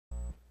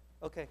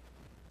Okay,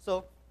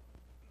 so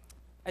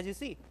as you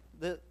see,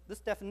 this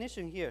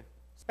definition here,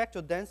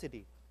 spectral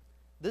density,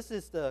 this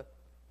is the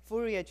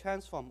Fourier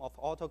transform of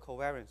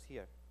autocovariance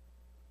here.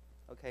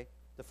 Okay,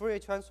 the Fourier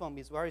transform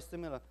is very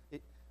similar.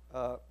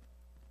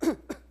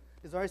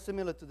 Is very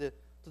similar to the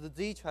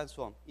Z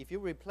transform. If you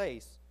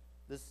replace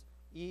this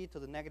e to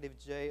the negative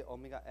j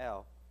omega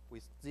L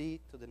with z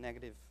to the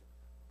negative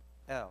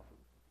L.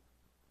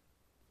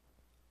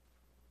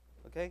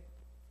 Okay,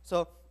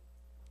 so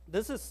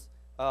this is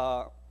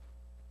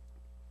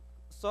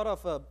sort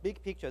of a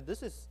big picture.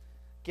 This is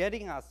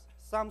getting us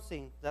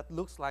something that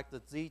looks like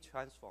the Z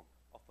transform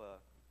of a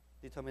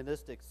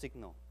deterministic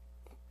signal.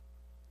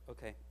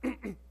 Okay,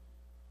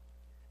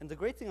 and the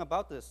great thing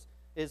about this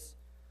is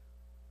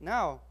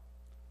now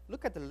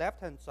look at the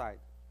left-hand side.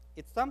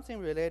 It's something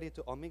related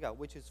to omega,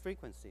 which is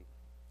frequency.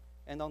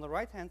 And on the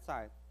right-hand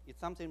side, it's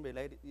something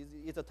related,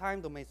 it's a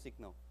time domain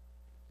signal,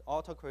 the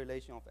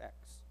autocorrelation of X.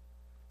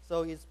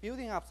 So it's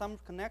building up some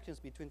connections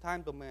between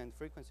time domain and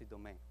frequency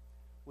domain,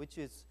 which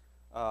is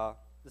the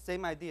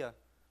same idea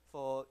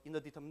for, in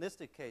the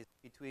deterministic case,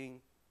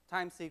 between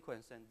time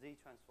sequence and Z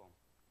transform.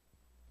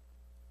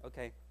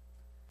 Okay,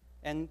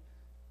 and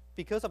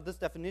because of this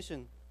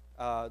definition,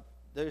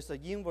 there is an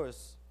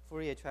inverse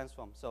Fourier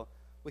transform. So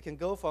we can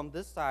go from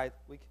this side.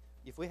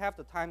 If we have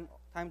the time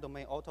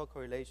domain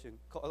autocorrelation,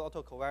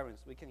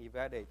 autocovariance, we can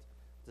evaluate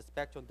the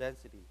spectral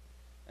density,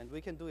 and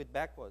we can do it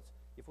backwards.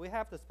 If we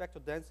have the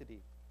spectral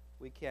density,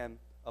 we can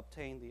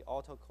obtain the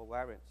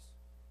autocovariance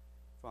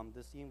from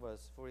this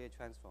inverse Fourier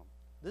transform.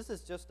 This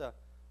is just a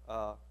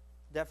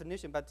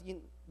definition, but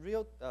in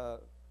real,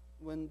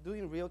 when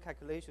doing real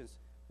calculations,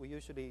 we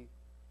usually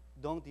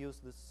don't use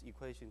this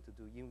equation to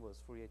do inverse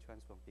Fourier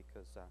transform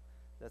because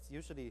that's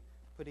usually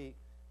pretty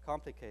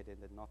complicated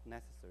and not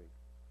necessary.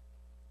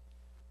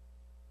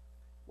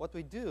 What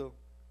we do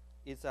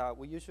is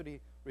we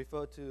usually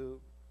refer to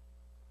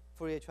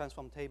Fourier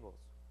transform tables,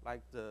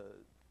 like the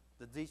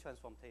Z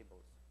transform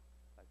tables,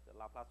 like the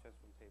Laplace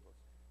transform tables.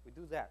 We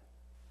do that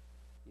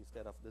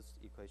instead of this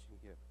equation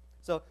here.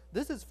 So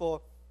this is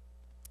for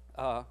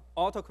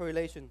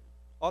autocorrelation,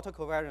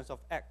 autocovariance of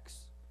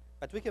X.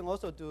 But we can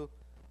also do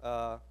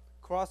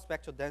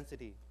cross-spectral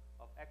density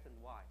of X and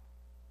Y.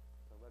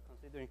 So we're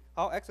considering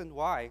how X and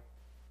Y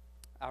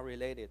are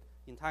related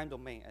in time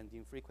domain and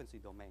in frequency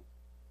domain.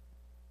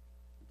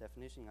 The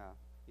definition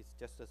is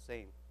just the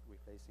same,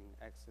 replacing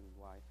X and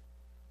Y,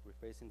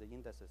 replacing the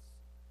indices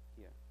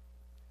here.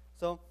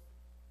 So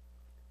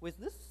with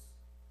this,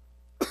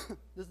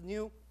 this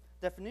new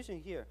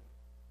definition here,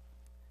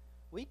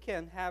 we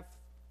can have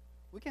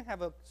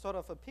a sort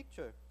of a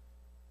picture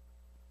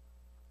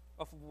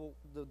of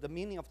the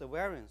meaning of the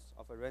variance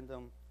of a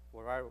random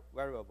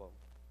variable.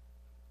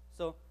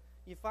 So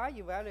if I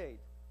evaluate,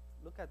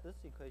 look at this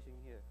equation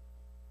here,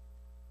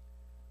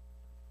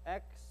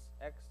 x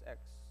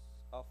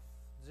of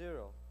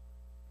 0.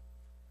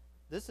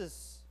 This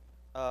is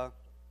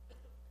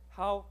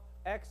how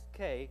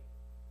xk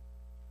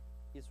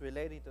is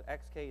related to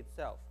xk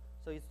itself.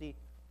 So it's the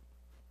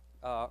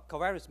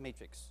covariance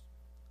matrix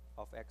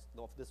of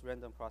this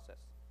random process.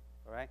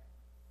 All right.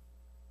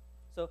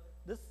 So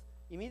this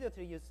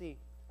immediately you see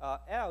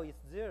L is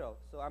 0,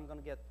 so I'm going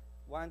to get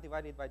 1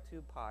 divided by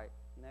 2 pi,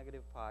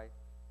 negative pi,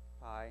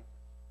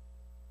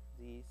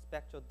 the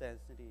spectral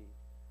density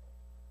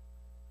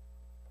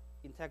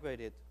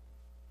integrated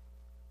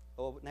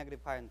over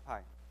negative pi and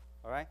pi.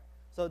 All right.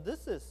 So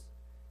this is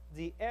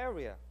the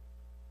area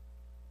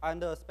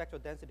under a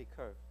spectral density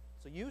curve.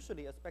 So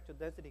usually a spectral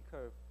density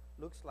curve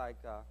looks like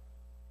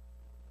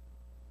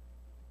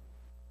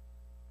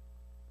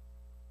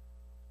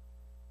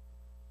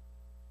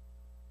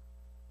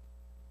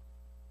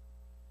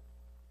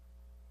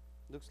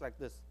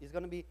this. It's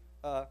going to be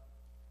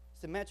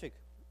symmetric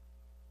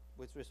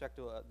with respect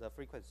to the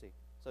frequency.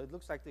 So it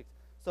looks like this.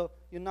 So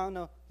you now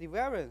know the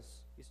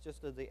variance is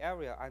just the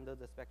area under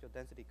the spectral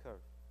density curve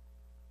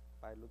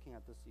by looking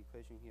at this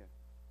equation here.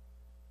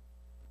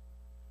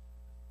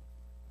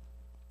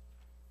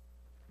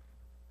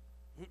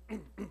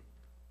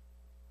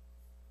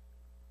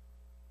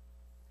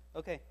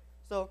 Okay,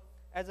 so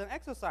as an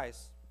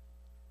exercise,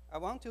 I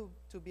want to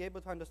be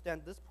able to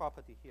understand this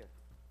property here.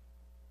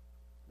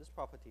 This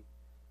property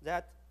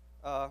that,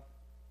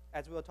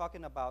 as we were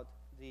talking about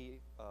the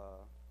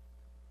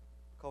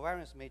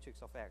covariance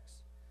matrix of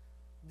X,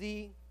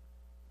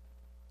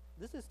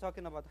 this is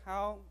talking about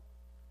how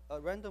a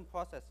random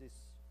process is,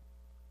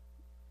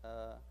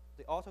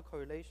 the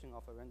autocorrelation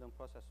of a random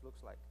process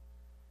looks like.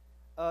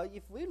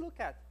 If we look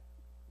at,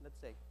 let's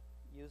say,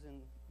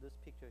 using this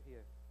picture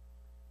here,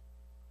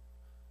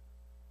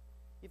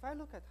 if I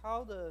look at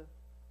how the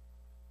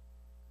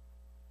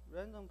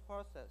random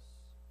process,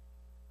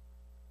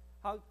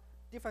 how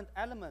different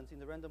elements in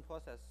the random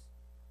process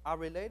are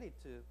related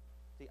to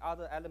the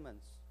other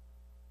elements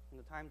in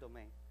the time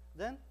domain,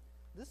 then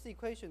this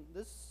equation,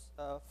 this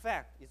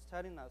fact is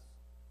telling us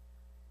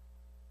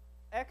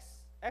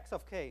x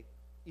of k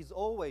is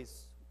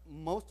always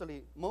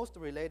most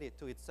related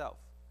to itself.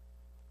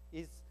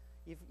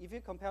 if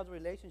you compare the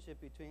relationship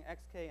between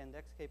xk and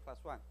xk plus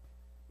 1,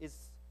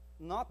 it's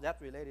not that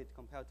related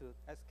compared to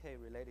sk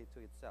related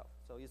to itself.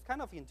 So it's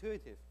kind of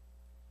intuitive.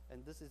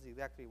 And this is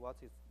exactly what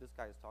this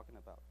guy is talking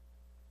about.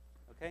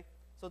 Okay?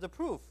 So the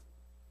proof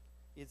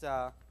is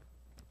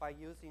by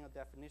using a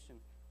definition,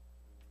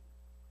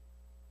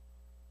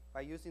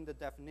 by using the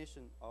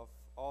definition of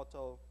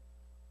auto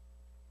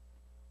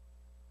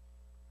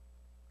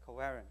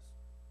covariance.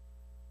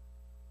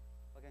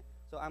 Okay?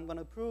 So I'm going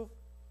to prove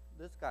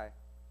this guy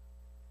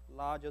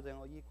larger than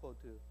or equal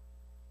to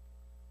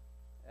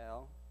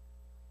L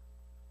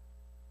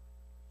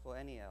for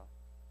any L.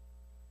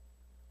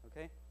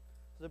 Okay?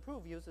 So the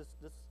proof uses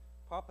this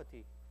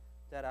property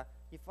that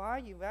if I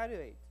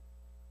evaluate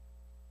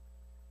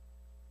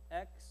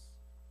x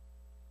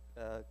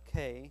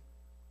k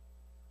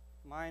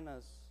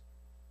minus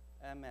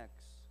mx,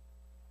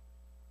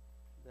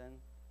 then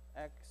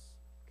x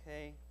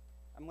k,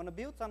 I'm going to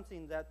build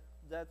something that's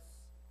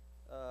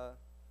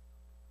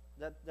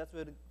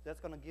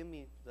going to give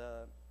me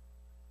the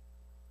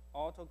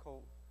auto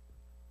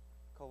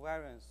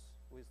covariance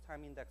with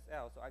time index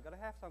L. So I got to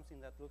have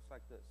something that looks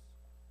like this.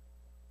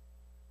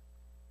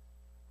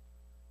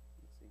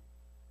 Let's see.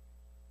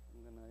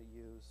 I'm going to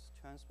use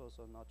transpose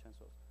or not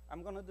transpose.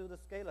 I'm going to do the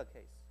scalar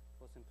case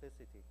for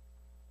simplicity.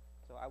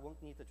 So I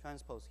won't need the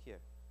transpose here.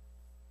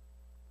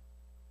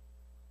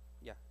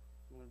 Yeah,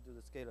 I'm going to do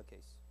the scalar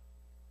case.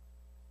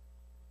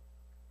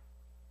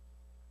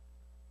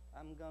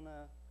 I'm going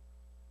to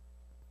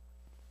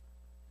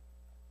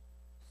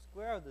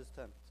square this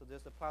term. So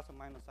there's a plus or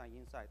minus sign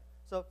inside.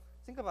 So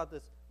think about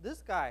this.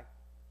 This guy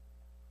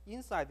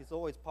inside is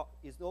always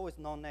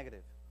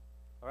non-negative.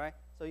 All right?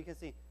 So you can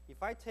see,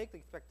 if I take the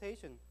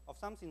expectation of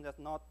something that's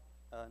not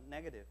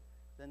negative,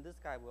 then this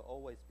guy will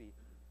always be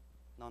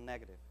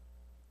non-negative.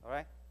 All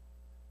right?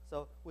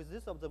 So with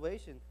this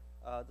observation,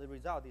 the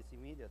result is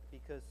immediate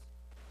because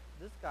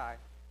this guy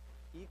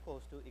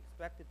equals to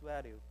expected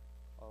value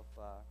of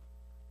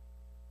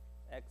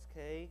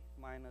xk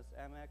minus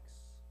mx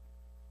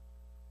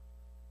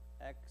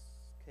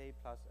xk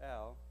plus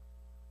L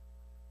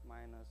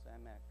minus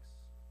mx.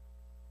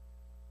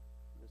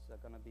 This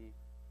is going to be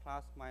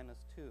plus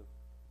minus 2.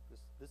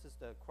 This is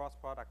the cross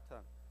product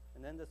term.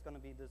 And then there's going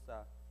to be this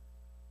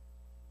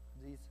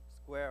these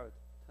squared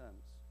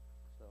terms.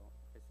 So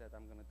I said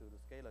I'm going to do the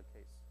scalar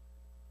case.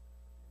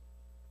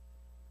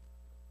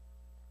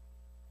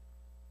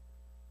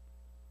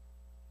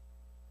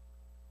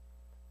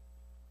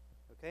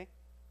 Okay?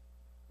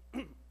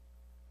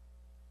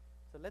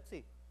 So let's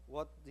see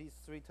what these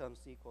three terms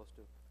equals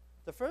to.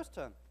 The first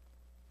term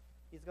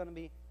is going to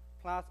be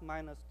plus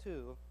minus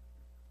 2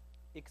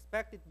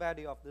 expected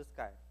value of this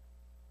guy,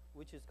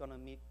 which is going to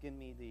give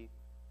me the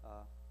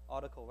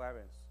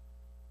autocovariance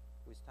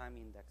with time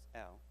index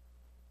L.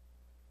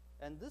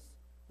 And this,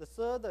 the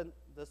third and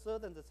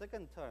the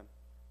second term,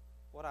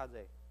 what are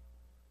they?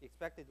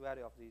 Expected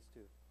value of these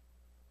two.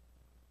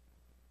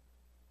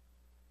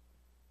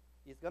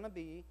 It's going to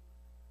be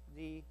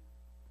the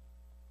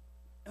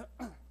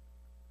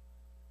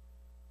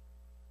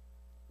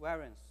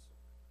variance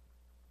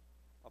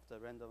of the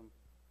random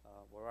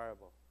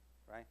variable,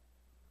 right?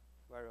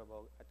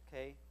 Variable at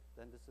k,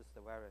 then this is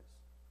the variance.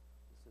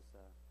 This is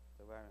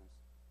the variance,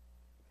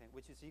 okay,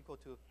 which is equal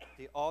to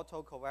the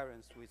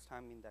autocovariance with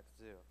time index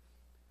 0.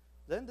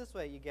 Then this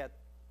way you get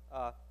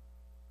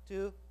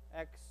 2x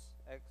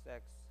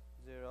xx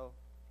 0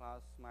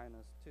 plus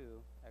minus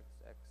 2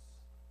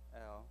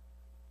 xxl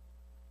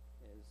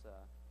is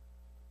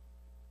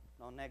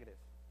non-negative,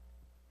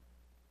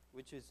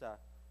 which is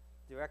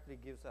directly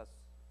gives us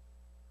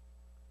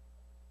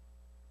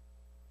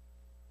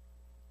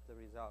the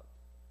result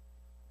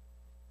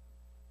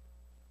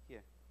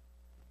here.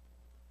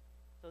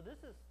 So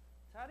this is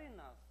telling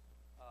us,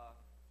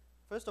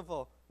 first of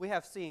all, we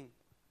have seen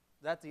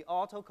that the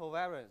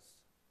autocovariance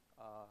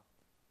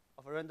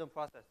of a random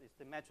process is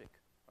symmetric,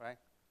 right?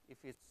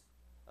 If it's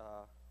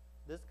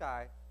this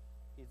guy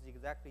is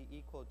exactly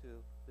equal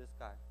to this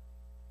guy.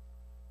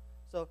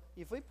 So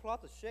if we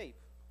plot the shape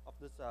of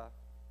this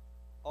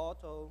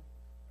autocovariance,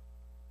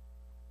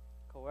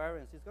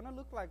 it's going to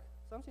look like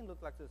something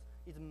look like this.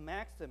 It's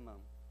maximum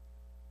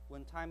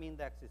when time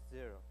index is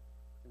 0.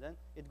 And then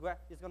it's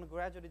going to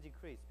gradually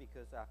decrease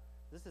because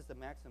this is the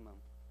maximum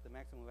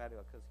value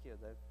occurs here.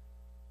 Then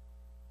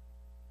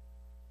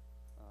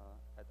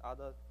at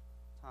other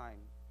time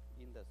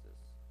indices,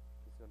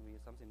 it's going to be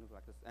something look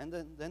like this. And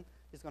then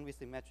it's going to be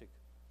symmetric.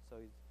 So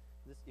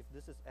if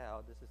this is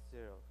L, this is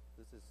 0.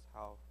 This is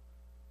how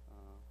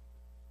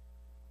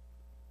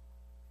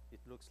it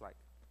looks like.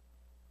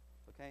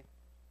 Okay?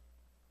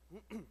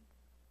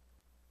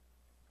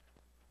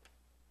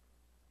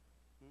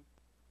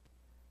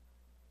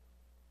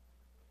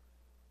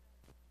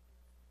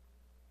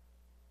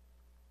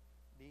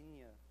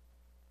 Linear.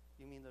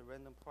 You mean the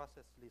random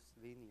process is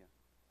linear?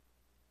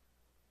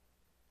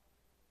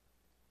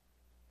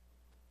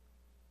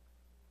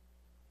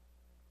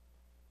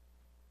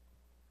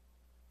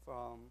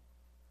 From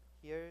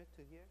here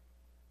to here?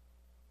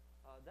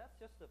 That's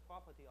just the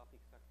property of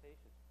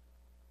expectation.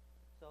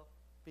 So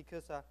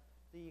because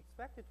the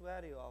expected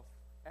value of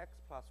x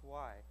plus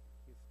y,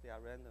 if they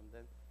are random,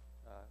 then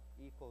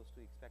equals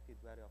to expected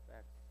value of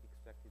x,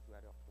 expected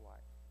value of y.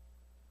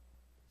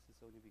 This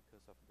is only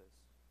because of this.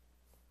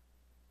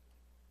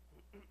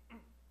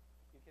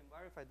 You can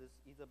verify this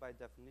either by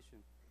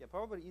definition. Yeah,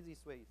 probably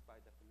easiest way is by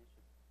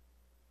definition.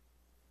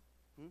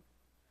 Hmm?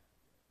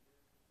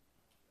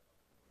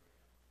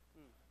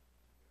 Hmm.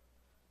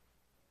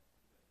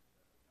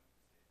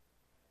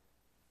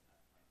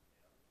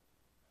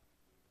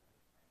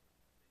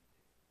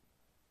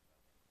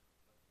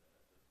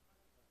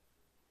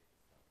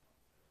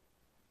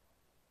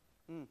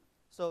 Mm.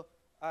 So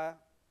I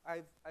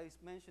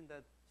mentioned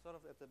that sort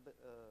of at the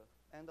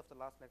end of the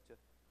last lecture.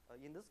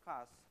 In this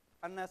class,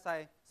 unless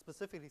I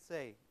specifically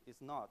say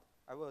it's not,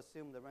 I will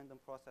assume the random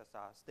process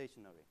are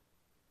stationary.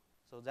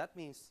 So that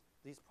means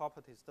these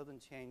properties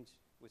doesn't change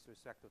with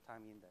respect to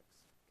time index.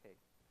 Okay.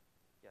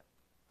 Yeah.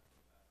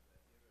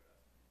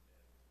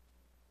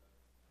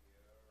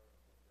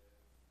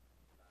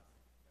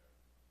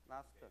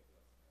 Last.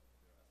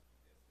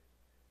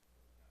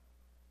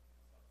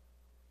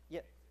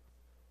 Yeah.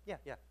 Yeah.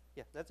 Yeah.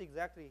 Yeah. That's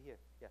exactly here.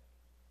 Yeah.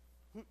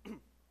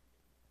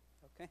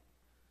 Okay.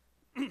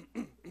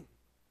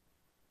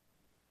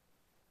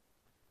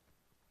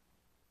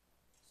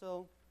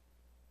 So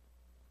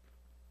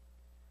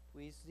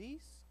with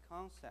these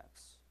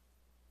concepts,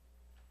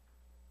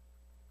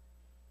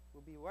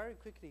 we'll be very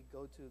quickly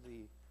go to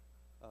the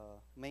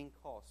main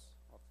course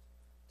of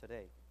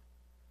today.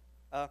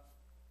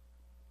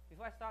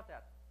 Before I start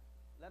that,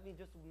 let me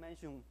just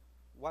mention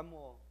one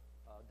more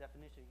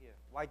definition here,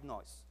 white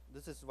noise.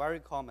 This is very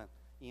common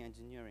in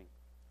engineering.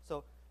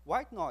 So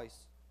white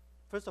noise,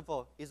 first of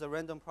all, is a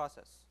random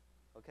process,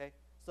 okay?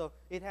 So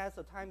it has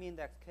a time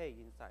index k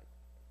inside.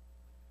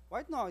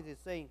 White noise is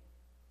saying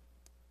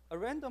a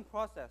random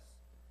process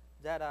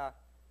that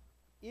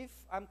if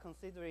I'm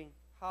considering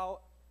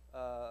how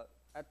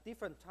at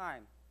different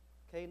time,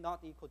 k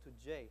not equal to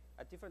j,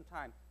 at different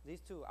time, these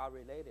two are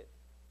related.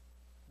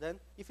 Then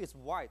if it's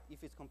white,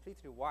 if it's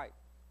completely white,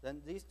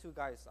 then these two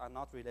guys are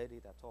not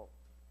related at all,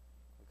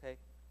 okay?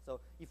 So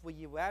if we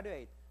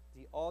evaluate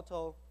the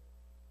auto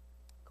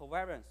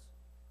covariance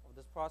of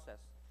this process,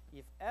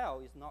 if L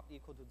is not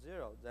equal to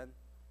 0, then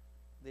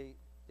the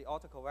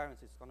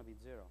autocovariance is going to be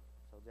 0.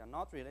 So they are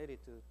not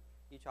related to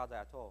each other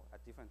at all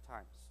at different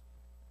times.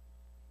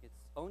 It's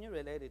only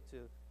related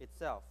to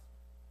itself,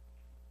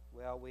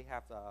 where we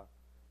have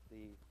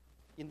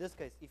in this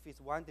case, if it's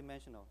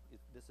one-dimensional,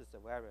 this is the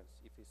variance.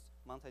 If it's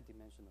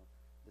multi-dimensional,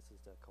 this is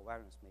the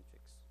covariance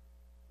matrix.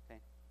 Okay.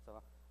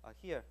 So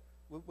here,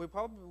 we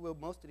probably will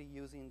mostly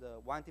using the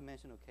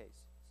one-dimensional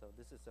case. So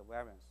this is the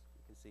variance.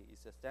 You can see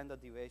it's a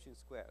standard deviation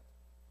squared.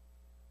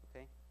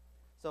 Okay.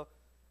 So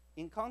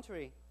in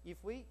contrary,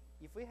 if we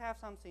have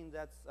something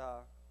that's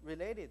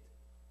related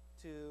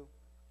to,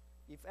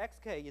 if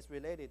xk is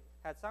related,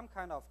 has some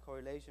kind of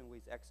correlation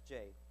with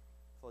xj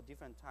for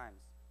different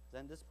times,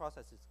 then this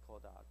process is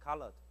called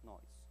colored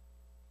noise.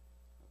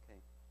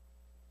 Okay.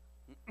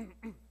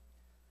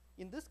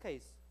 In this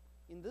case,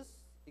 in this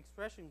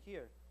expression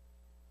here,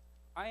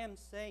 I am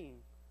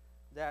saying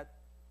that,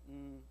 let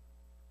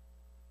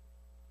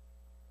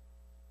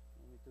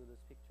me do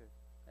this picture,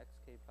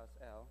 xk plus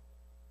L.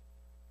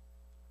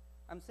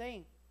 I'm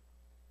saying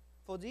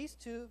for these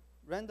two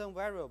random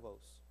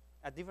variables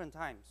at different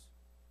times,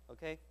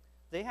 okay,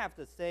 they have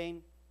the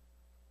same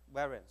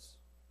variance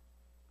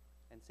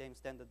and same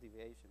standard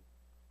deviation.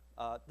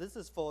 This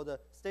is for the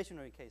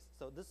stationary case.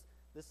 So this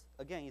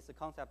again is the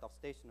concept of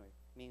stationary,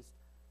 means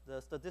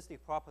the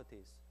statistic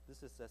properties.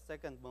 This is the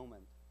second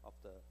moment of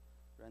the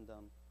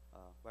random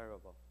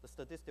variable. The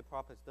statistic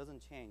properties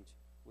doesn't change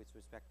with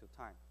respect to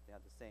time. They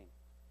are the same.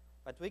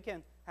 But we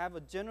can have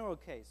a general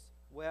case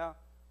where,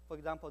 for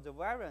example, the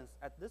variance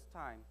at this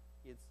time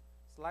is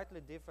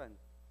slightly different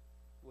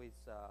with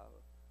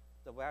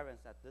the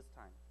variance at this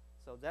time.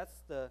 So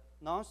that's the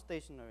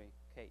non-stationary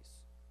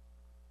case.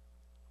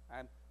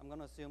 I'm going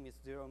to assume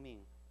it's zero mean,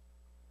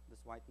 this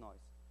white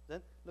noise.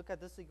 Then look at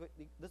this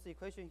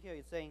equation here.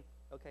 It's saying,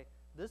 okay,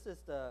 this is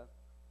the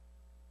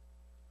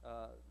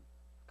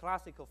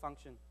classical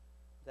function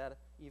that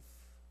if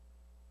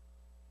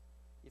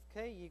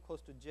k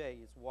equals to j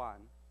is 1,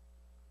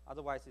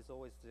 otherwise it's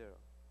always 0.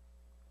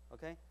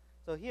 Okay?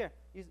 So here,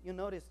 you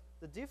notice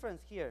the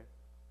difference here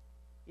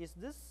is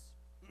this,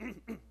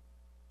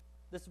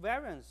 this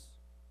variance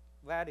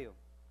value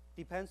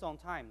depends on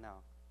time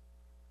now.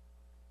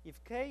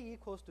 If k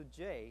equals to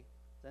j,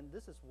 then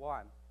this is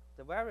 1.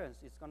 The variance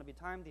is going to be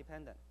time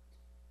dependent.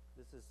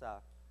 This is,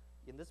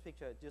 in this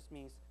picture, it just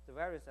means the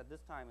variance at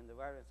this time and the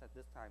variance at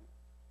this time,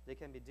 they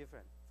can be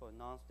different for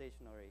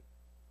non-stationary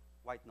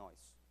white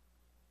noise.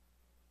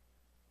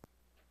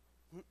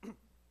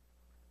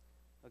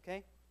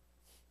 Okay?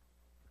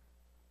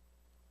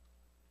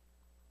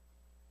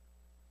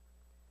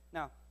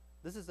 Now,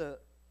 this is the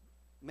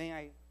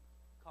main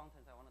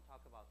content I want to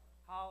talk about.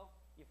 How,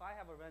 if I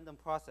have a random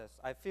process,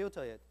 I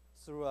filter it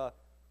through a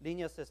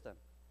linear system,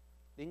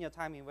 linear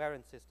time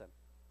invariant system,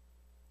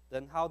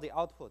 then how the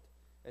output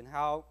and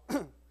how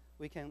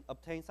we can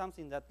obtain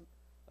something that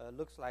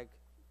looks like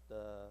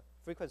the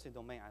frequency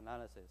domain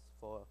analysis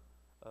for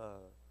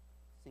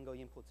single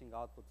input, single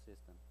output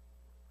system.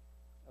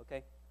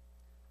 Okay?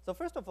 So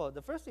first of all,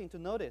 the first thing to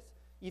notice,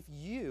 if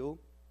U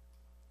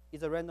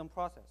is a random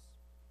process,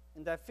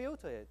 and I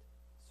filter it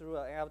through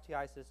an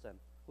LTI system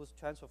whose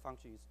transfer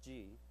function is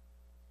G,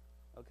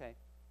 okay,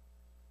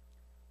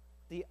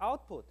 the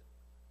output,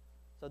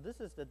 so this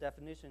is the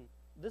definition,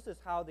 this is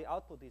how the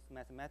output is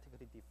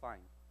mathematically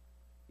defined.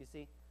 You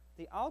see,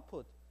 the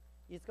output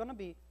is going to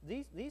be,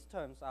 these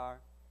terms are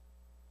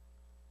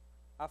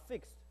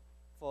fixed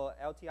for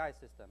LTI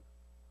system,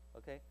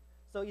 okay?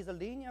 So it's a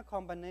linear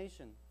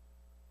combination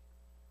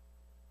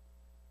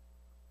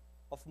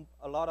of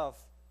a lot of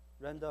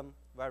random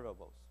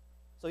variables.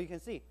 So you can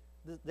see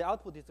the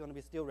output is going to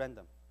be still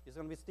random. It's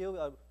going to be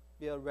still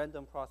be a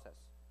random process,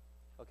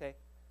 okay?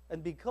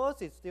 And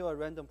because it's still a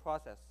random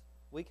process,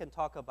 we can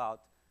talk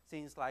about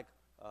things like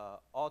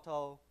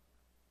auto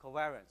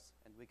covariance,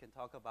 and we can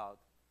talk about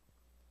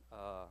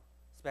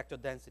spectral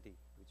density,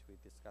 which we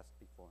discussed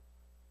before,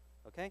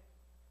 okay?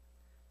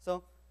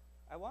 So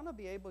I want you to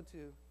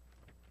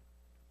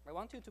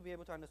be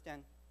able to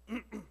understand,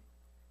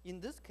 in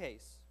this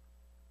case,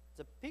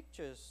 the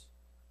pictures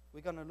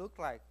we're going to look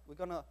like, we're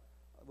going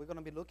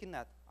to be looking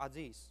at are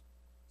these.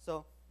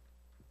 So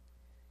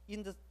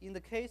in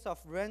the case of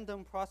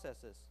random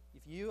processes,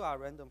 if U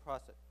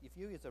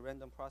is a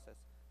random process,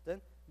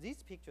 then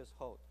these pictures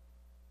hold.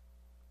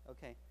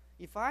 Okay.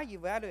 If I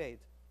evaluate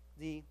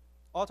the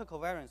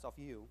autocovariance of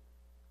U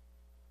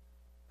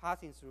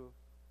passing through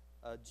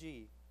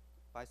G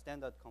by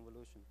standard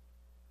convolution,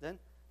 then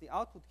the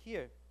output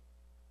here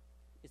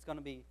is going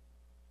to be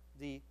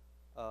the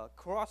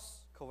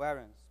cross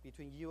covariance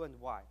between U and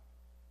Y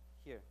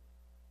here.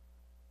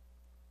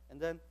 And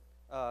then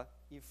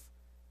if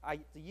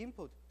the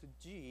input to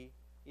G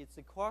is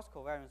the cross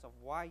covariance of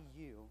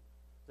YU,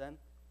 then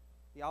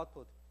the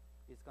output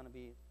is going to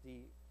be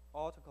the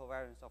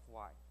autocovariance of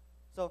Y.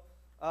 So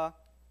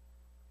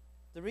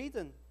the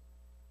reason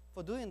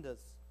for doing this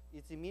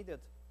is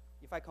immediate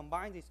if I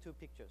combine these two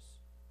pictures.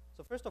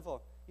 So first of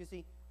all, you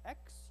see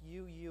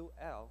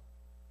XUUL,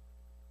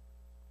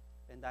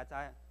 and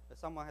that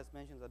someone has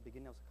mentioned at the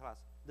beginning of the class,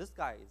 this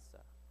guy is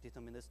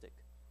deterministic.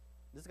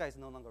 This guy is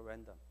no longer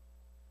random.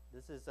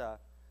 This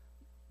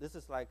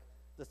is like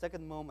the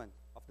second moment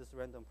of this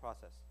random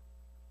process.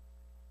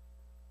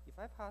 If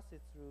I pass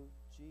it through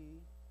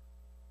G,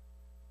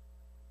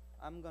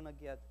 I'm going to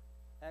get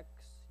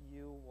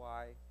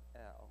XUYL,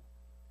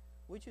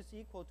 which is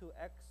equal to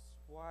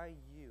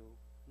XYU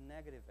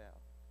negative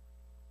L,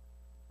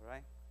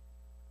 right?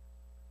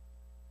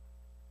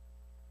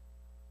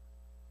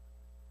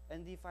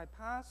 And if I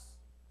pass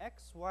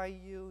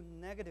XYU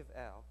negative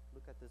L,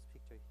 look at this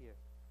picture here,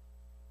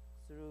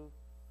 through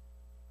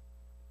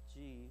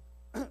G,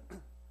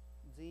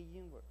 Z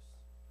inverse.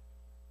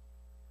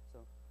 So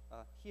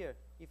here,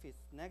 if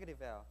it's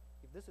negative L,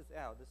 if this is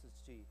L, this is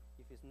G.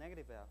 If it's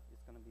negative L,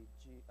 it's going to be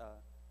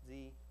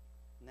Z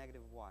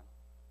negative 1.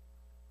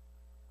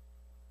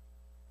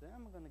 Then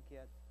I'm going to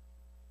get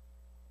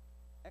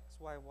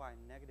XYY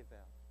negative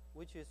L,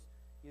 which is,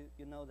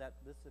 you know that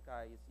this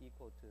guy is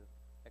equal to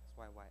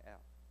XYYL.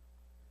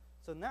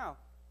 So now,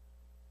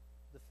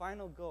 the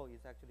final goal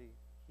is actually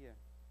here.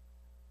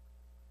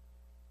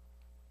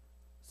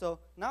 So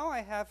now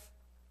I have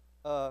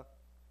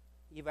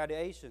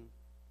evaluation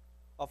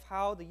of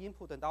how the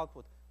input and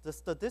output, the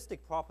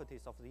statistic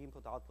properties of the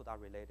input-output are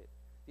related.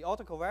 The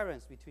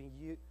autocovariance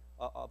between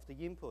of the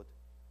input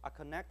are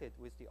connected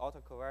with the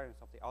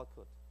autocovariance of the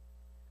output.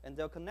 And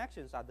their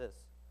connections are this.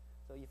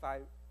 So if I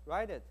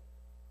write it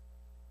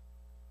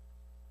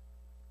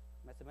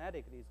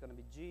mathematically, it's going to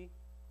be G,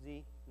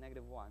 Z,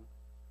 negative 1,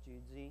 G,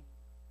 Z,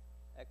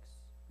 X,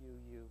 U,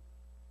 U,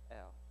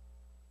 L.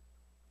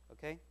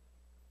 Okay?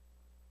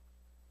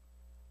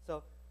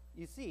 So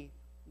you see,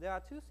 there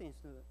are two things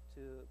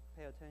to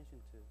pay attention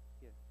to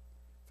here.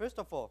 First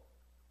of all,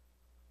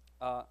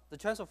 the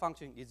transfer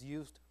function is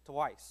used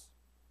twice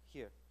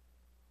here.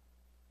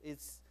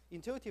 It's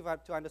intuitive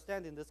to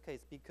understand in this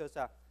case because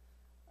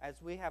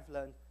as we have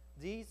learned,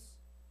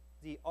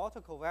 the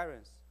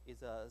autocovariance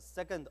is a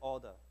second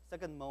order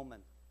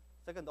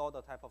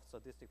type of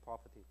statistic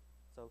property.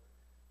 So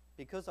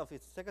because of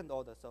its second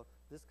order, so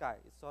this guy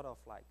is sort of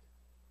like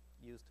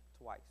used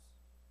twice.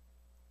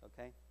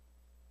 Okay?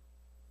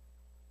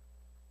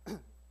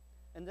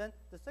 And then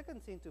the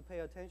second thing to pay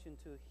attention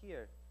to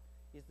here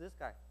is this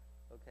guy.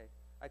 Okay,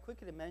 I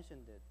quickly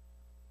mentioned it.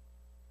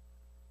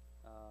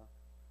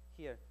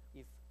 Here,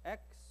 if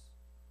X,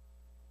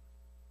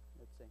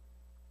 let's say,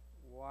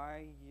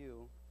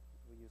 YU,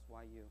 we use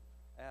YU,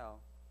 L,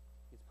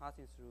 is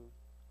passing through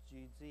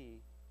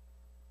GZ,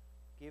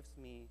 gives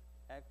me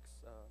X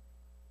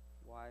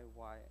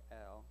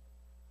YYL,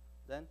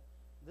 then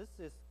this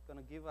is going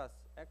to give us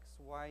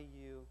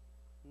XYU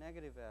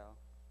negative L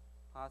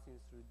passing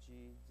through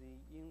GZ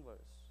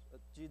inverse,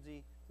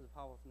 GZ to the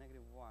power of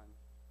negative 1.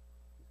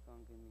 It's going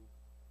to give me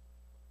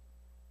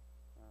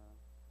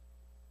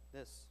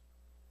this.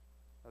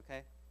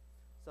 Okay,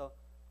 so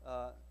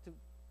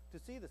to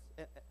see this,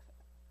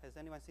 has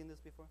anyone seen this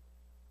before?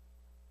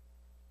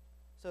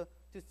 So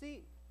to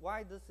see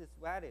why this is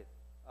valid,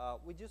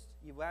 we just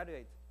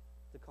evaluate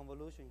the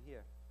convolution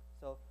here.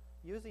 So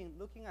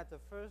looking at the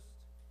first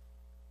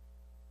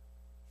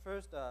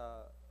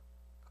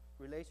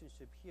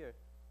relationship here,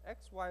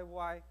 x, y,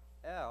 y,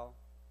 L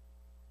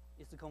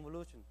is the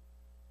convolution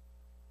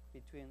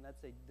between,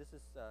 let's say, this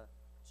is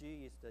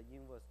G is the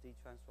inverse D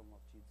transform of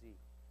GZ.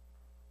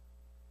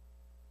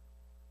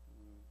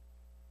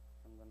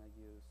 I'm going to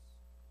use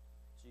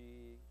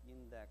G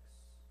index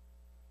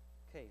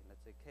K,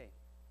 let's say K,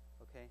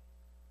 okay?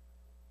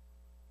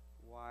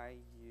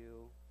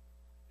 YU,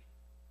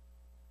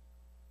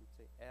 let's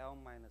say L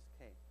minus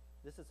K.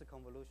 This is a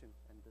convolution,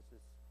 and this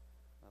is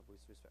with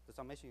respect, the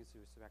summation is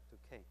with respect to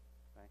K,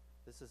 right?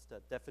 This is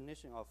the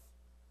definition of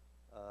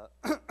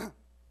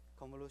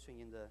convolution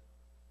in the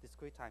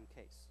discrete time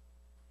case.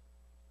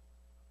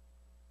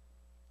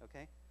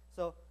 Okay,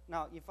 so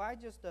now if I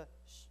just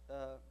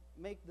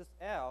make this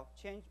L,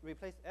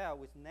 replace L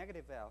with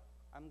negative L,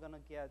 I'm going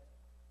to get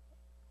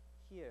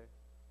here,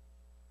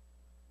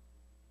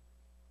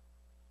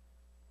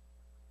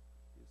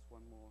 use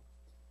one more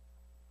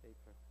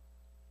paper.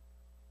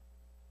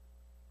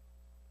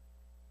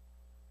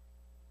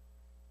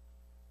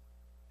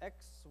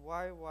 X,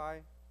 y,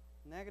 y,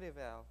 negative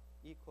L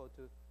equal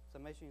to,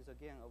 summation is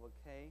again over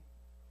K,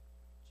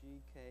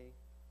 GK,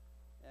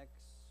 X,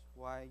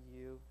 Y,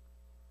 U,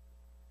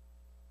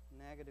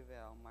 negative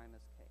L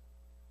minus K.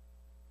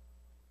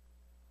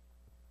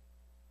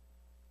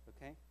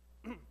 Okay?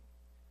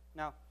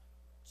 Now,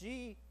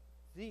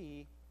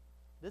 GZ,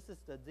 this is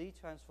the Z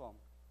transform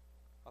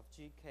of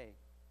GK,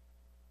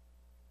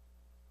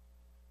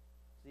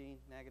 Z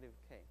negative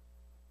K,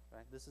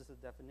 right? This is the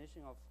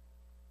definition of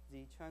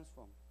Z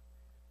transform.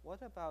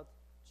 What about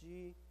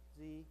GZ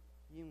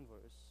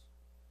inverse?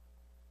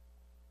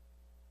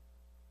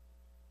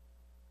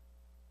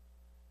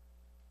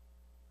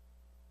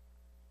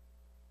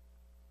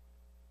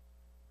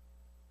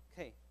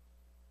 K,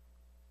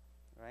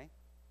 right?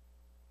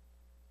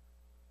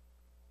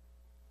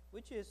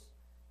 Which is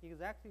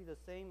exactly the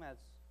same as,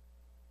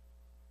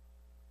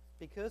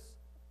 because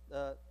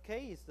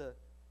K is the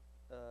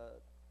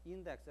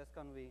index that's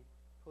going to be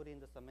put in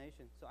the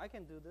summation. So I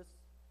can do this,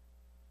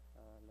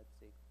 let's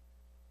see,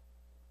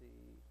 the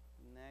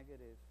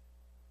negative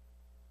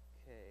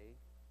K.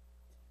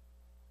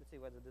 Let's see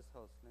whether this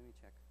holds. Let me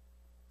check.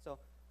 So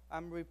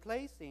I'm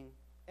replacing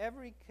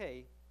every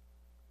K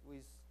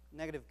with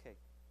negative K.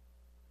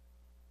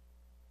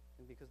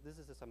 And because this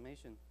is a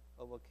summation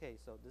over K,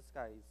 so this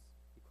guy is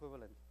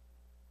equivalent.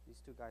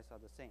 These two guys are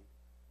the same.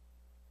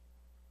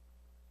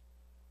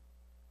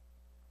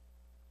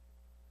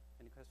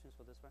 Any questions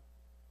for this one?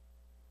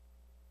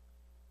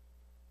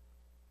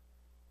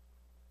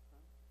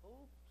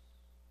 Oops.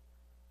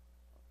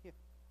 Oh, here.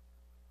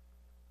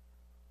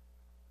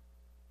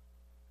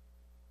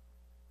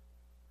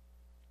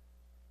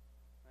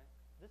 Right.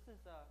 This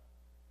is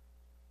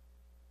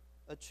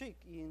a trick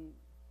in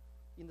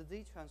the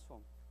Z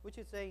transform, which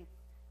is saying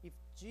if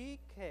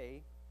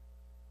GK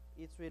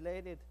is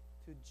related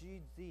to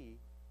GZ,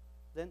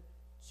 then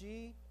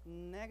G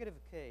negative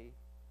K,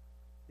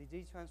 the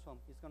Z transform,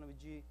 is going to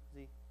be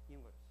GZ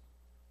inverse.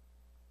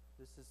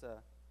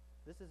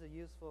 This is a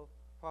useful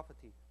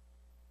property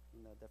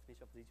in the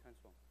definition of Z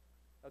transform.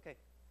 Okay,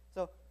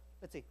 so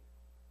let's see.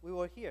 We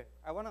were here.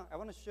 I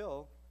wanna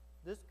show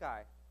this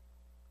guy.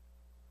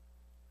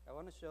 I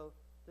wanna show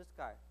this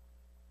guy.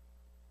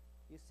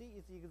 You see,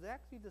 it's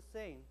exactly the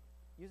same,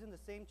 using the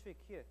same trick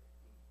here.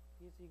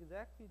 It's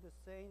exactly the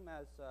same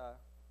as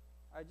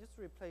I just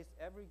replace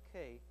every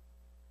K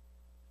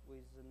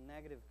with a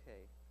negative K.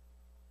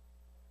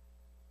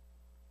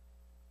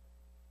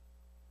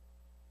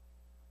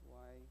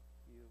 Y,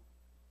 U.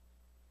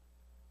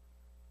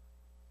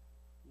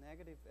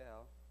 Negative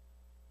L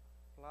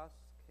plus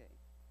K.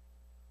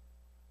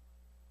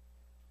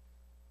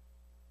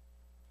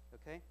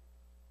 Okay?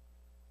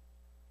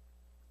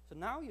 So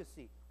now you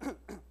see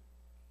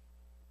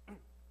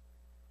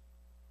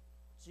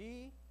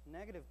G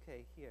negative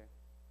K here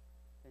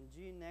and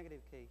G negative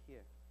K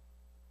here.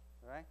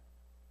 All right?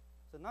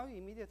 So now you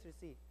immediately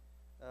see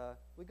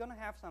we're going to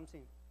have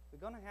something. We're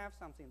going to have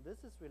something.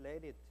 This is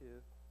related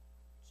to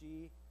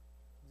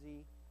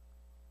GZ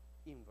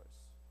inverse.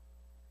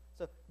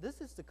 So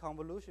this is the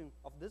convolution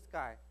of this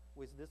guy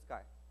with this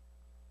guy,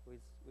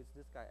 with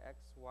this guy, X,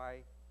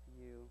 Y,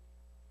 U,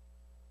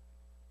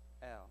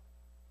 L.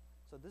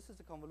 So this is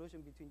the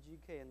convolution between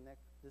GK and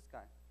this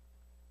guy,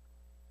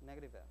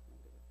 negative L.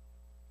 Negative L.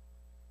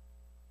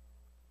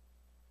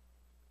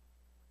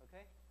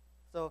 Okay?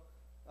 So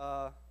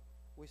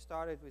we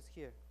started with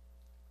here.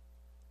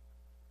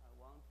 I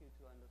want you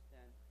to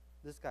understand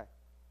this guy.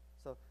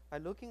 So by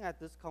looking at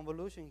this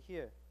convolution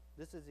here,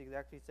 this is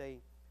exactly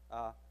saying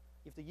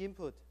if the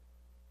input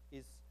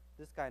is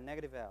this guy,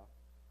 negative L,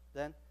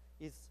 then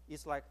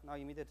it's like now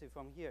immediately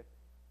from here,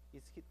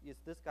 it's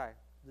this guy,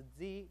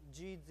 the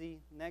GZ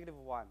negative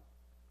 1,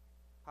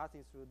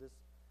 passing through this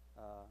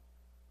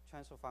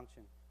transfer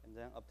function and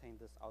then obtain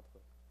this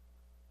output.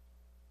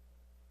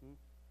 Hmm?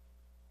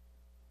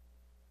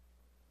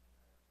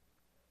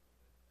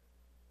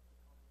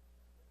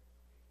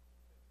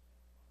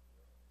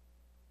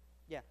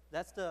 Yeah,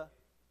 that's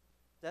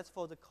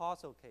for the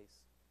causal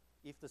case.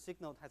 If the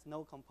signal has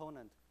no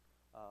component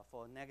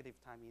for negative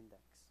time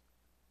index.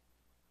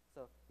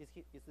 So is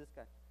this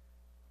guy.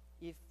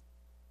 If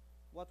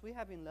what we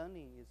have been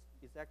learning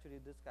is actually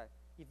this guy.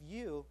 If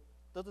U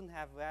doesn't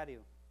have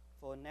value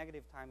for a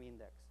negative time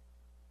index,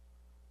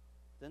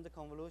 then the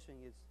convolution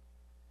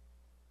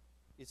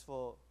is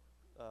for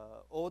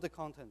all the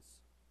contents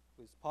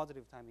with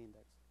positive time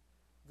index.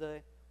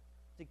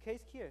 The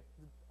case here,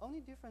 the only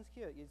difference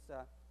here is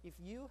if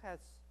U has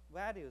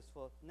values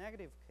for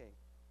negative k,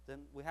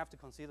 then we have to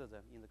consider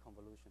them in the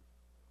convolution.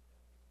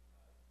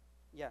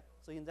 Yeah,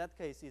 so in that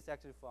case, it's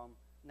actually from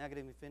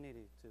negative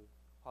infinity to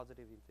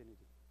positive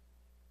infinity.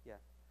 Yeah,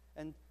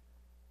 and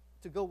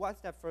to go one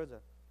step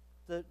further,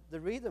 the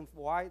reason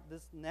why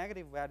this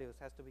negative values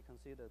has to be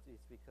considered is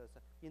because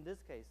in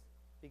this case,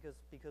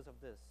 because of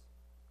this.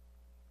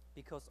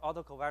 Because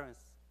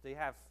autocovariance, they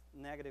have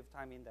negative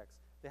time index.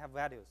 They have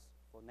values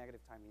for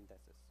negative time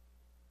indexes.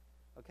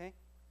 Okay?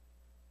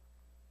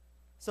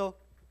 So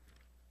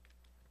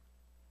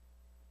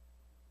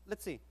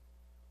let's see.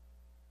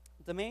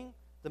 The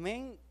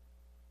main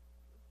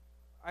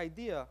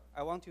idea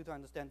I want you to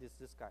understand is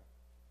this guy.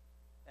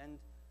 And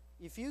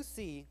if you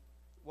see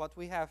what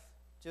we have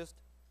just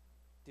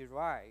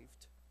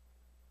derived,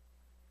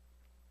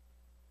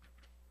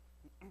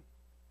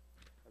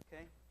 okay?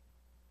 I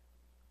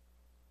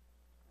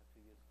have to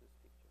use this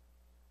picture.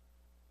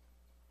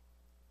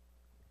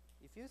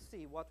 If you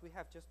see what we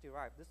have just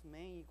derived, this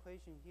main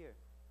equation here,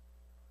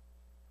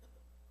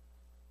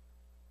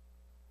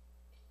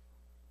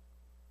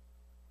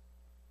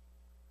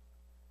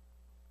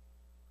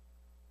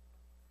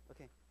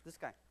 okay, this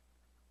guy.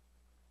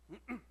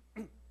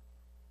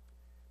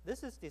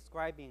 This is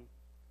describing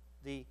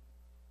the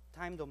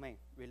time domain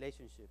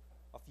relationship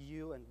of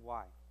U and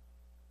Y.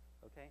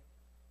 Okay?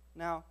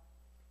 Now,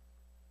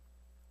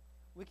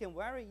 we can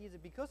very easily,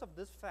 because of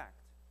this fact,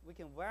 we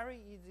can very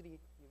easily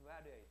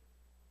evaluate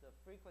the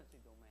frequency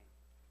domain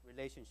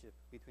relationship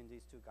between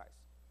these two guys.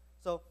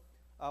 So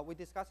we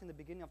discussed in the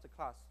beginning of the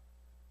class,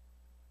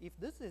 if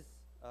this is,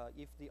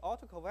 if the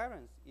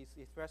autocovariance is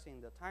expressing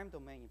the time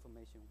domain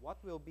information, what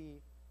will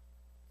be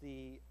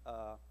the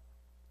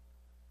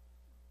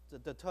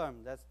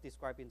term that's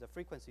describing the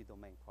frequency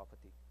domain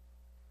property?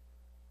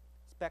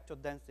 Spectral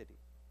density.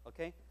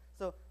 Okay?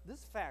 So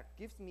this fact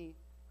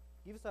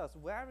gives us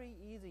very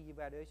easy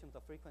evaluation of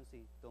the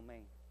frequency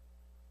domain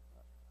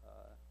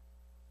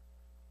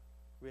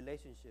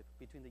relationship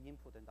between the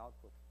input and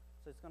output.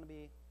 So it's going to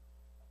be,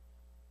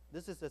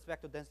 this is the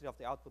spectral density of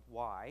the output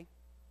Y.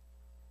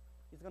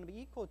 It's going to be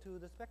equal to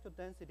the spectral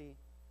density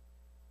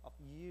of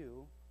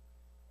U.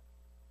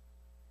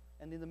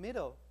 And in the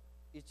middle,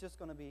 it's just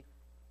going to be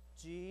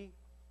G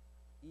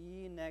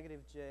E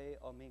negative J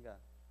omega.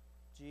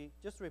 G,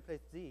 just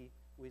replace Z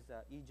with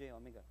EJ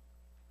omega.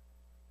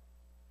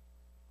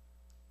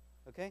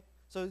 Okay?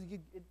 So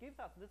it gives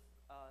us this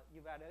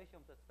evaluation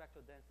of the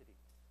spectral density.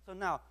 So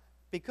now,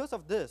 because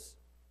of this,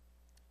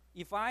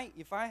 if I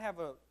have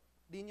a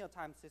linear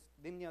time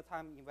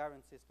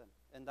invariant system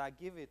and I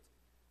give it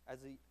as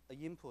an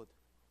input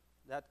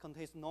that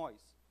contains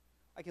noise,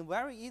 I can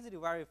very easily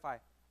verify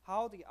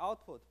how the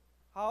output,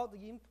 how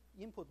the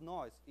input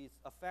noise is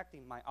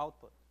affecting my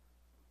output.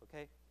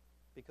 Okay,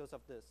 because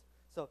of this.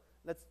 So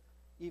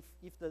if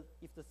the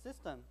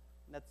system,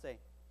 let's say,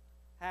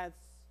 has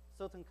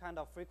certain kind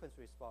of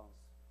frequency response,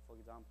 for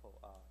example,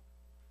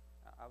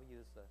 I'll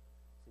use a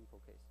simple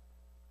case.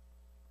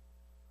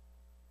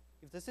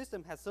 If the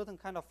system has certain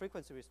kind of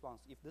frequency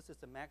response, if this is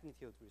the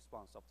magnitude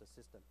response of the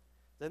system,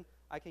 then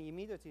I can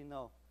immediately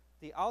know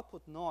the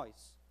output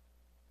noise,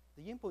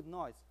 the input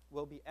noise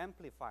will be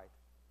amplified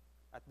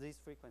at these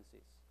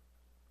frequencies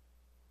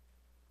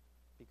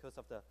because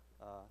of the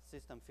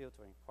system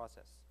filtering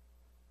process.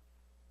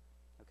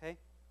 Okay?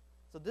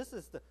 So this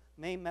is the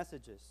main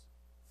messages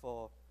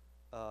for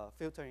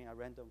filtering a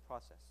random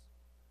process.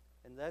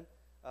 And then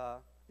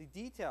the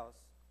details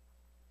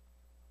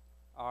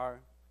are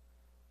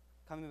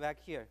coming back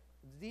here.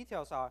 The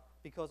details are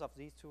because of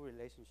these two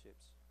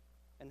relationships.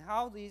 And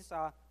how these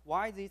are,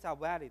 why these are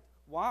valid,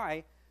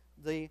 why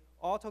the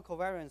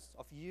autocovariance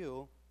of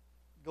U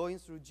going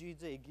through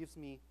GJ gives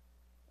me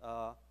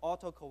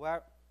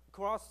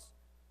cross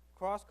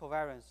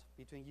covariance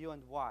between U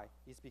and Y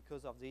is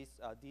because of these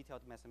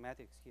detailed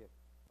mathematics here.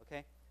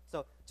 Okay?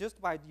 So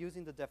just by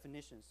using the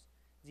definitions,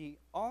 the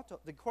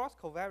cross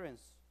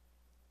covariance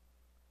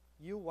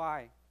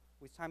UY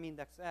with time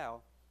index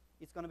L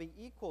is going to be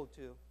equal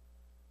to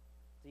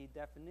the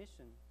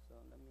definition. So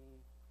let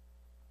me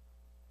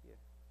here.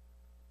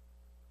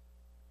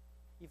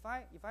 If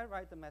I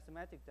write the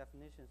mathematic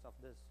definitions of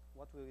this,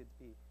 what will it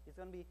be? It's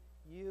going to be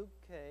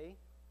UK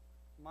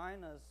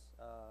minus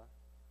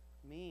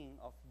mean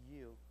of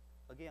U.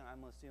 Again,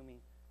 I'm assuming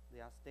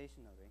they are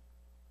stationary.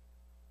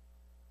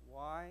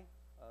 Y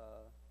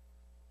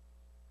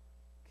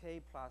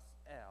k plus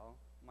L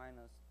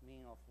minus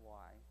mean of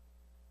y.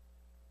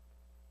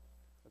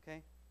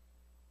 Okay?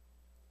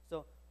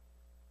 So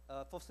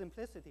for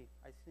simplicity,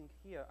 I think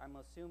here I'm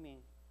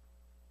assuming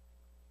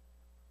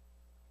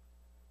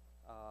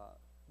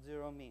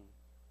 0 mean.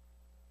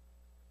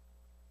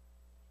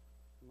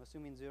 I'm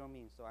assuming 0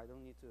 mean, so I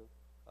don't need to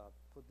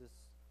put this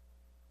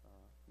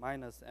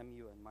minus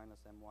mu and minus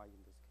my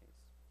in this case.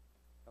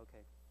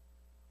 Okay.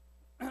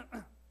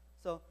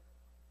 So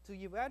to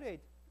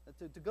evaluate,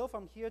 to go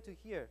from here to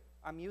here,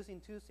 I'm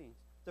using two things.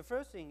 The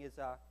first thing is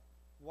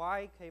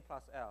yk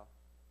plus L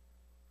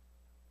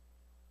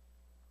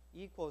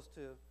equals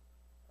to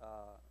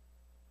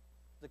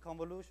the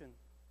convolution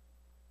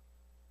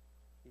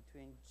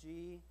between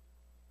g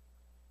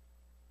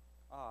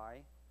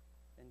I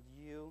and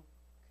u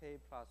k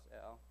plus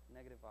L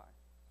negative I.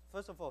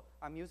 First of all,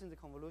 I'm using the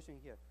convolution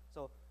here.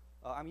 So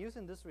I'm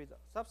using this result,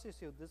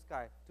 substitute this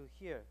guy to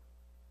here.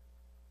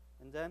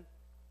 And then,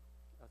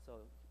 so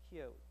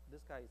here,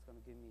 this guy is going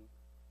to give me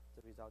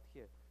the result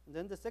here. And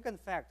then the second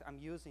fact I'm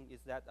using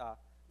is that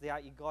they are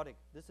ergodic.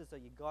 This is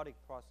an ergodic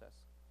process.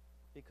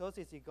 Because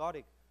it's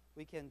ergodic,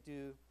 we can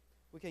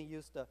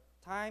use the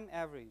time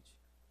average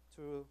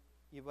to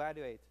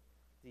evaluate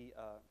the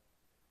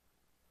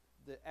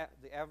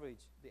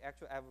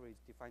actual average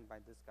defined by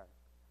this guy.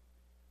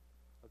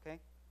 Okay?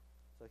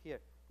 So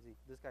here, you see,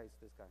 this guy is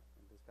this guy,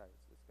 and this guy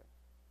is this guy.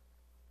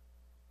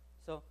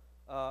 So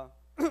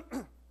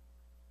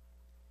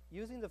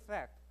using the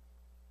fact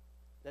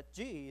that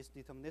G is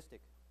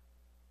deterministic,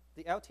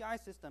 the LTI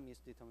system is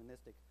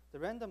deterministic. The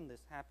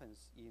randomness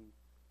happens in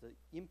the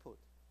input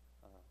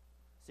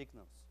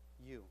signals,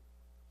 U,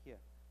 here.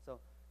 So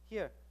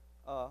here,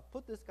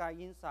 put this guy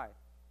inside,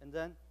 and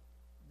then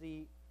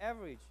the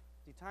average,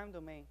 the time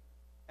domain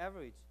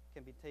average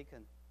can be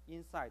taken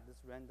inside this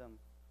random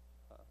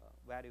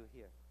value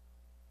here.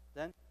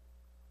 Then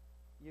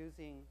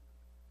using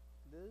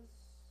this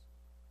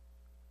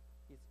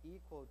is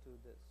equal to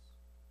this.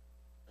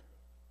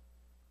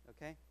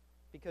 Okay?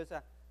 Because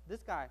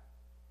this guy,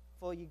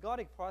 for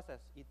ergodic process,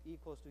 it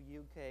equals to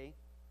UK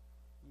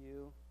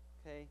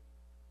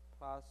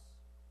plus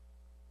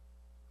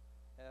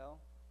L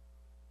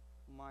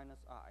minus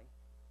I.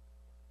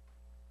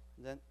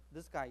 Then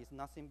this guy is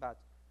nothing but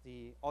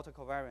the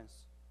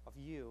autocovariance of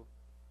U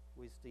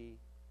with the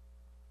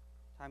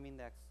time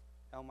index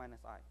L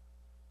minus I.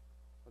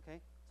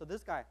 Okay? So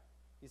this guy,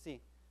 you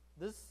see,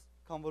 this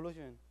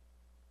convolution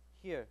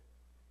here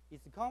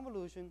is the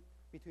convolution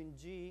between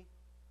Gi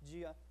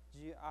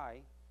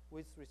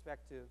with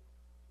respect to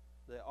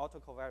the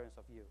autocovariance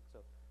of U. So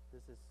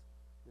this is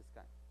this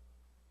guy.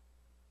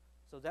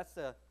 So that's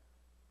the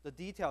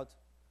detailed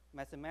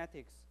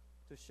mathematics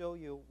to show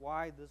you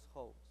why this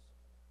holds.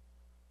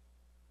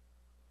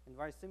 And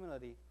very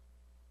similarly,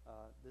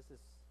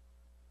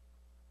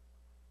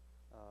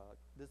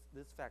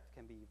 this fact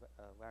can be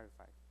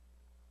verified.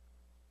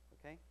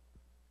 Okay?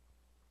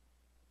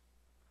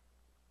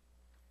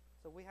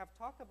 So we have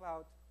talked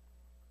about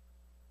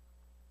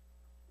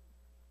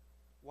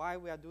why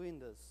we are doing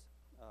this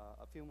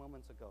a few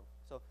moments ago.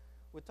 So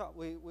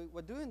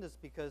we're doing this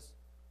because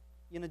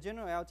in a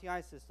general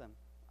LTI system,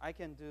 I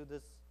can do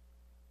this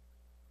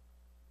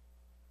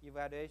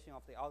evaluation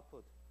of the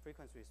output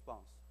frequency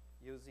response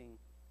using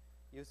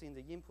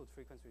the input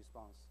frequency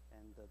response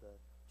and the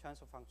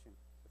transfer function,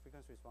 the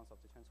frequency response of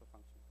the transfer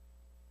function.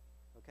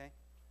 Okay?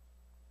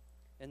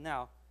 And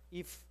now,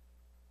 if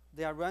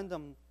they are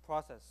random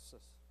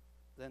processes,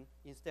 then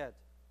instead,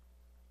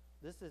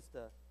 this is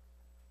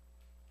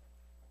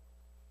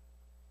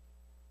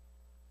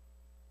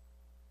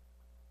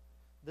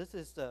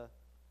the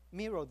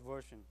mirrored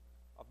version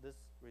of this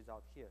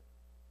result here.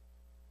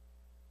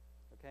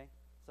 Okay?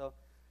 So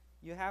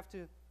you have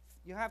to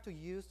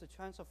use the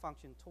transfer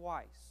function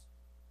twice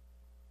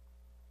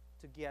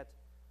to get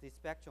the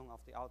spectrum of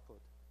the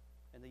output.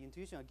 And the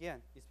intuition,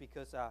 again, is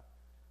because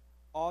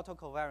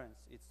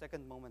autocovariance is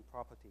second moment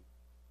property.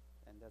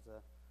 And as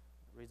a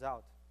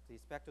result, the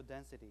spectral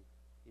density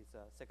is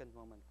a second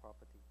moment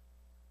property.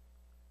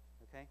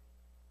 Okay?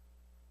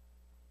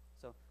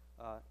 So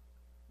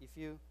if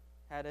you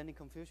had any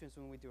confusions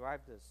when we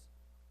derived this,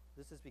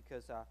 this is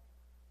because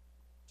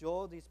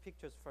draw these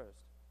pictures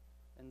first,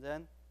 and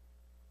then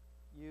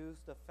use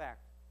the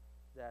fact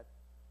that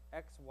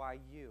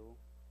xyu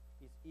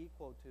is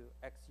equal to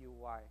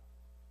xuy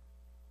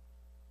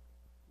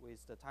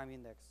with the time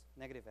index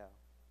negative L.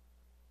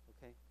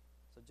 Okay?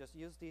 So just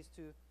use these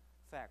two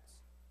facts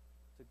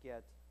to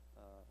get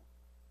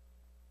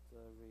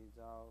the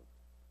result.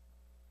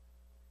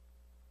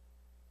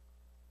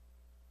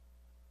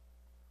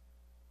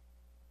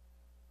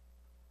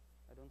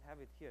 I don't have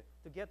it here.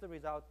 To get the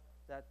result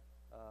that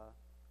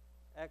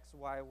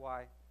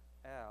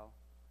xyyl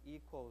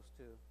equals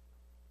to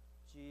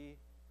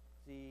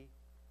gz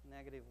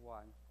negative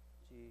 1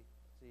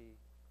 gz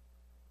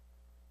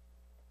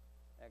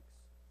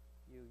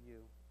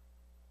xuu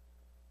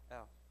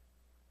L.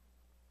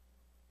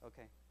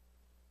 Okay.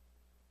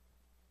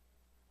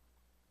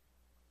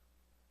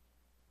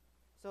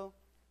 So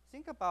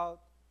think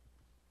about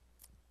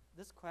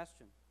this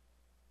question.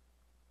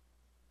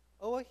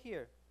 Over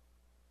here,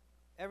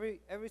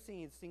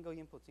 everything is single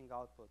input, single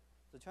output.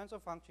 The transfer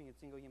function is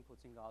single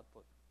input, single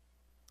output.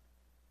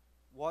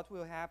 What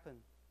will happen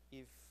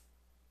if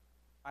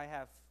I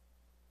have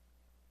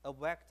a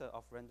vector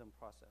of random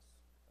process,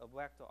 a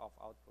vector of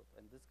output,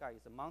 and this guy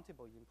is a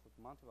multiple input,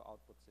 multiple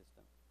output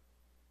system?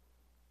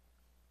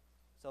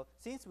 So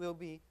things will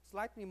be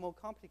slightly more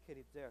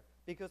complicated there,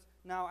 because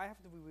now I have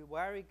to be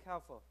very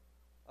careful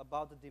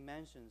about the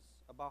dimensions,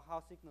 about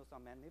how signals are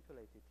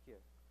manipulated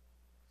here.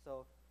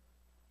 So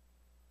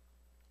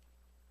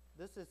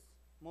this is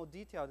more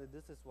detailed.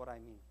 This is what I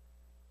mean.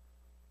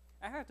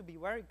 I have to be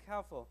very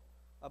careful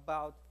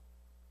about,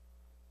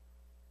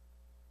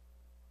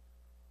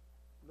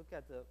 look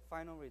at the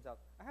final result.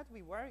 I have to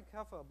be very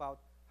careful about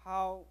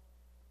how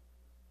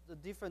the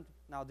different,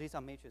 now these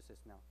are matrices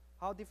now,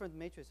 how different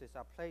matrices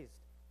are placed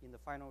in the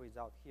final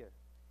result here.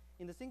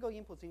 In the single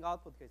input, single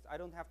output case, I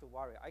don't have to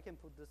worry. I can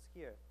put this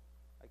here.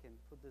 I can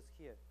put this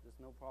here. There's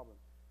no problem.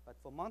 But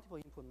for multiple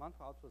input,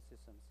 multiple output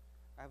systems,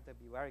 I have to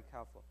be very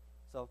careful.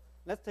 So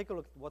let's take a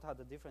look at what are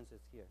the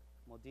differences here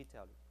more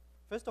detailedly.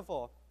 First of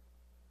all,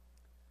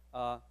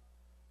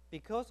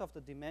 because of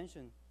the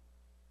dimension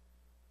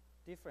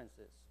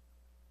differences,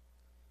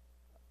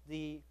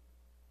 the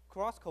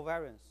cross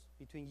covariance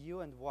between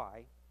U and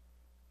Y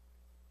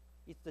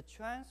is the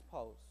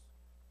transpose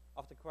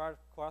of the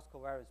cross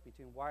covariance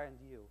between Y and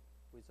U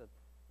with a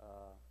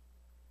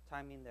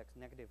time index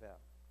negative L.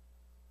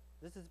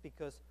 This is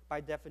because, by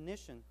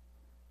definition,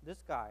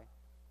 this guy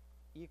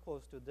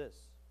equals to this.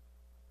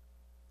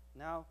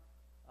 Now,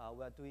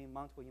 we are doing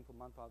multiple input,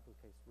 multiple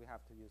output case. We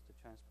have to use the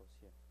transpose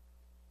here.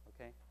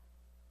 Okay?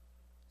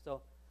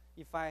 So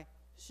if I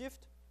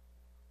shift,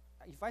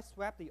 if I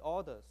swap the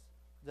orders,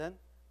 then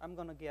I'm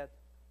going to get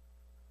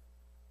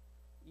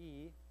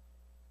E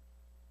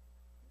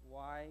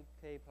y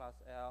k plus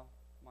L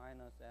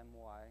minus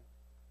my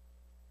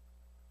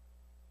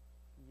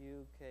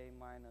u k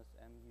minus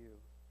mu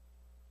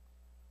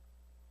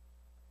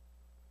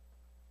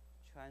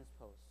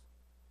transpose.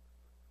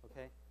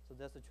 Okay, so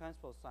there's a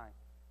transpose sign,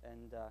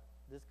 and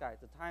this guy,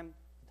 the time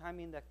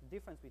index, the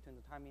difference between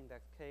the time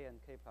index k and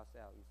k plus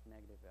L is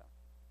negative L.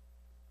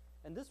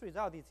 And this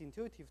result is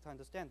intuitive to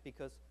understand,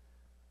 because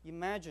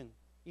imagine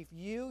if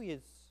U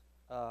is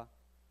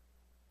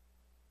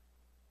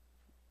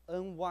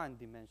n1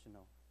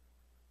 dimensional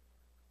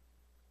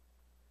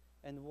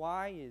and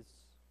Y is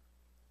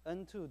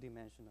n2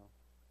 dimensional,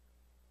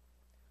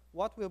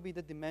 what will be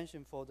the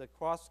dimension for the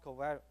cross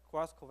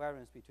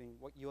covariance between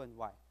U and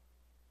Y?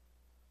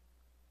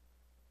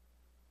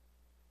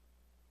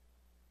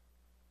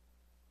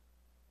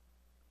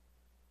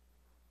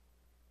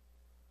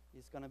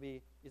 It's going to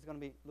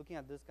be looking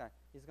at this guy.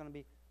 It's going to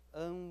be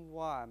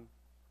n1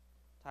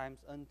 times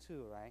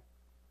n2, right?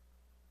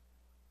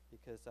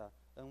 Because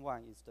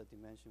n1 is the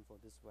dimension for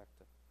this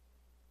vector.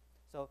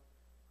 So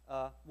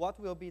what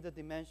will be the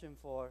dimension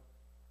for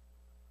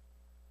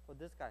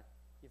this guy?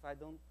 If I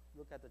don't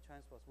look at the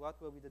transpose,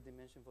 what will be the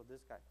dimension for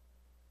this guy?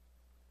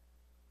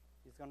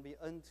 It's going to be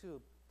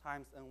n2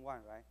 times n1,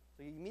 right?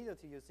 So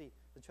immediately you see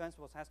the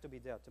transpose has to be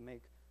there to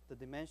make the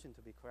dimension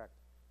to be correct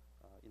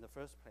in the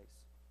first place.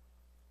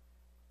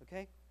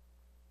 Okay?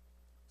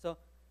 So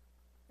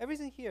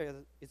everything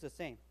here is the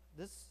same.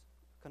 This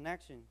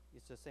connection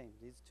is the same.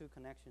 These two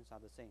connections are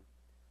the same.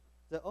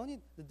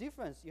 The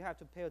difference you have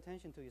to pay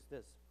attention to is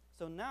this.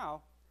 So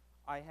now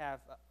I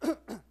have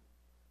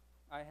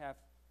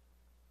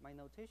my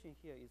notation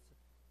here is,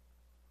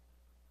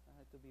 I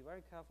have to be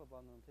very careful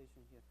about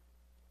notation here.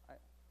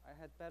 I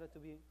had better to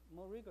be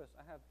more rigorous.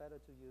 I have better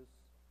to use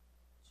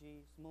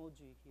G, small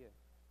g here.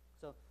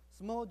 So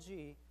small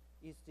g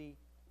is the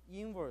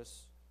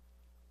inverse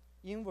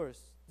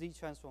Z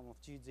transform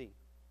of GZ.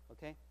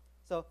 Okay?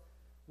 So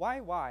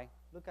YY,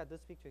 look at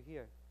this picture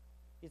here.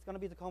 It's going to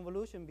be the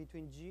convolution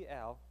between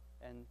GL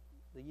and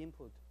the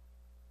input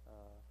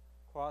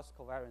cross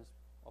covariance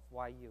of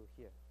YU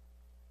here.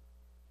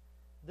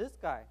 This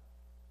guy,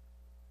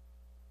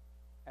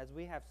 as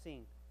we have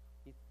seen,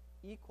 it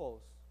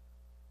equals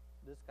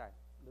this guy.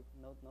 Look,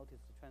 notice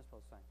the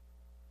transpose sign.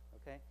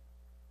 Okay?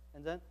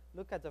 And then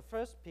look at the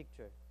first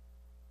picture.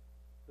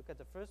 Look at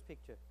the first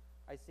picture.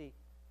 I see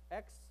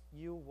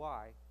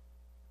XUY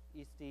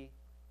is the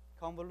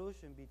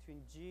convolution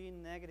between G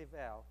negative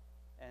L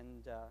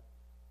and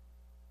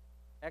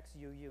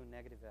XUU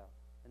negative L.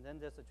 And then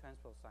there's a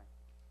transpose sign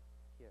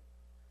here.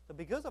 So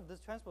because of this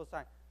transpose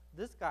sign,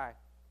 this guy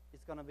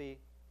is going to be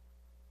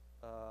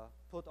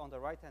put on the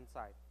right-hand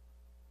side.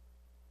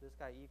 This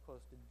guy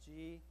equals to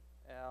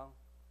GL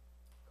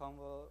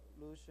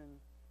convolution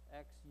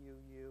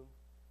XUU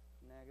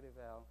negative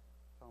L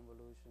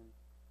convolution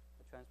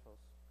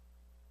transpose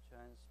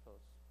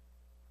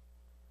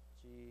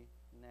G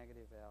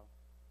negative L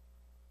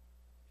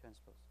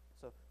transpose.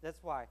 So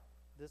that's why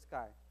this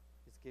guy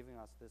is giving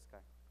us this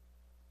guy.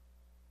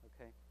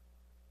 Okay?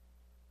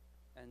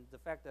 And the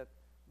fact that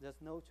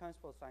there's no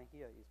transpose sign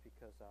here is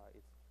because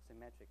it's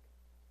symmetric.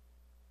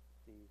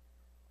 The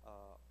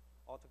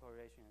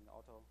autocorrelation and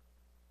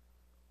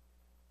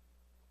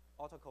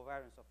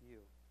autocovariance of U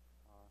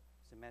are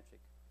symmetric.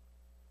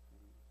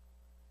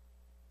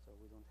 So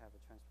we don't have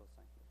a transpose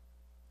sign here.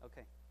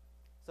 Okay,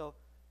 so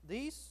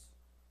this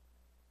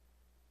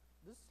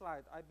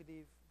slide, I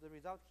believe the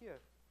result here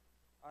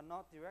are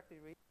not directly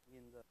written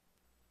in the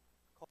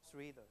course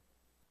reader.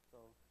 So,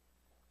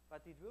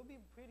 but it will be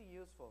pretty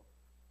useful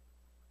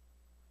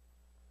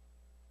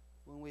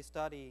when we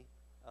study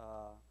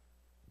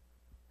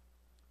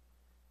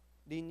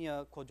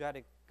linear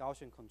quadratic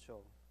Gaussian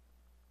control.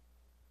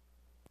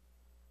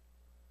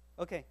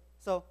 Okay,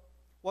 so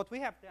what we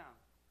have done,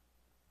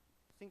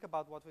 think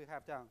about what we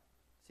have done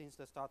since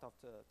the start of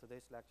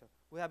today's lecture.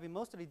 We have been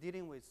mostly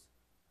dealing with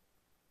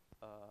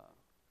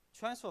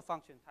transfer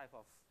function type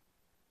of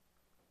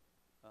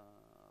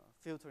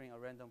filtering a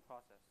random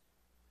process.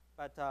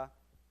 But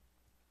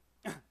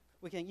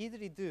we can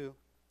easily do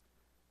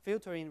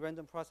filtering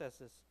random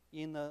processes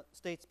in a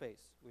state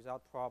space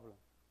without problem.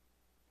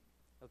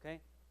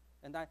 Okay?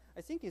 And I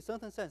think in a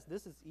certain sense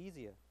this is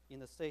easier in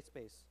the state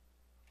space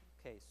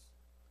case.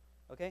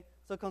 Okay?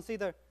 So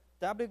consider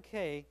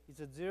WK is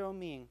a zero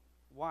mean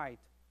wide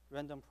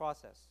random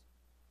process.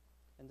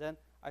 And then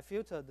I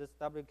filter this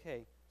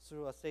WK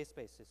through a state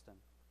space system.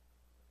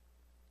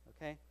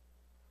 Okay?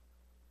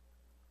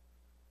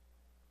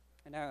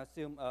 And I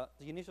assume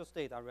the initial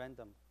state are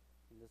random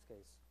in this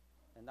case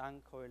and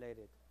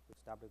uncorrelated with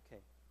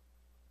WK.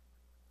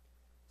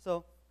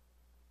 So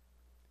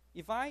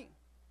if I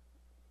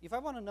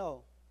want to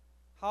know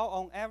how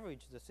on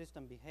average the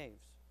system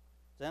behaves,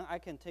 then I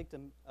can take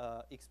the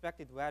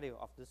expected value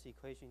of this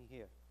equation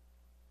here.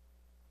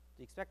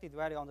 The expected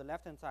value on the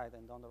left-hand side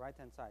and on the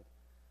right-hand side.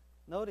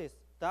 Notice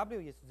W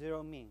is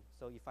zero mean.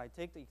 So if I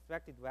take the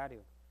expected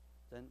value,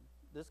 then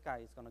this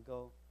guy is going to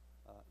go,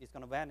 is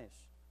going to vanish.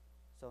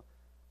 So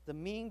the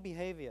mean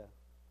behavior,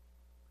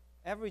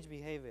 average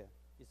behavior,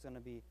 is going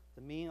to be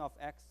the mean of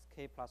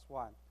xk plus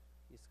 1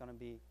 is going to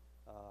be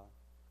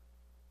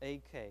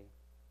ak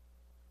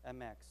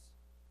mx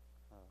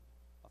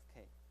of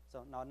k.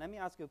 So now let me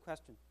ask you a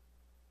question.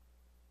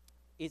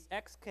 Is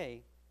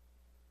xk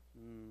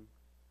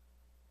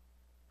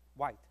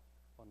white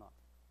or not?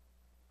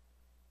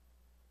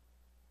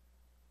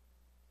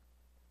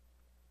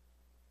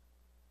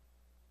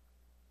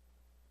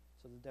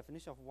 So the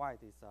definition of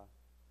white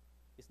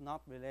is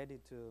not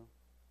related to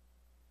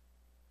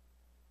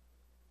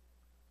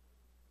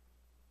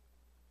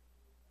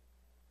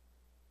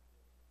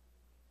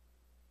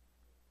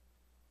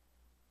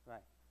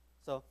right.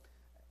 So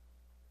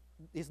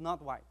it's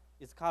not white.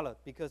 It's colored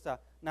because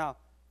now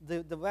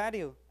the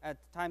value at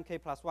time k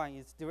plus 1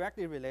 is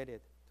directly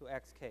related to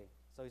xk.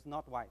 So it's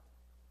not white,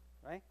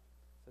 right?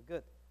 So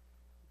good.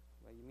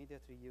 We're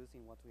immediately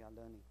using what we are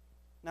learning.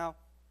 Now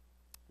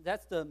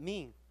that's the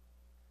mean.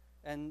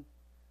 And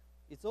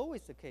it's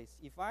always the case.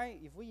 If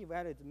we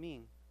evaluate the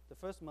mean, the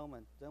first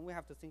moment, then we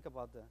have to think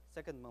about the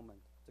second moment,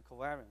 the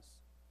covariance.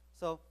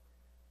 So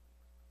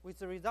with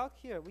the result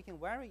here, we can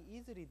very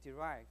easily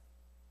derive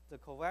the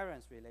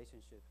covariance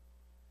relationship.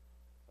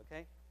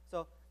 Okay?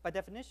 So by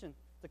definition,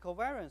 the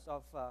covariance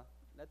of,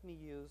 let me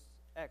use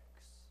x,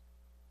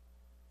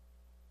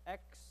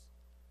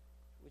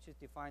 which is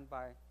defined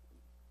by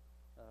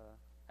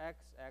x,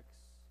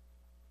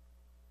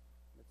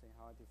 let's say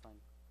how I define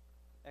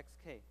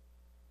xk.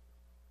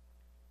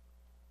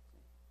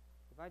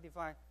 If I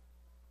define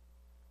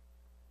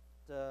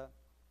the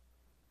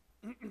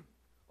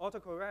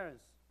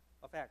autocovariance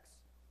of x,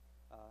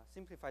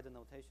 simplify the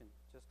notation,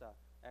 just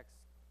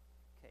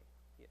xk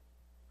here,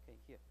 okay,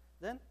 here.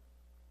 Then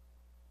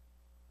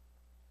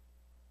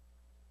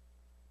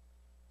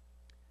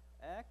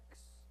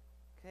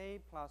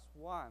xk plus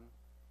 1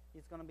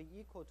 is going to be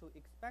equal to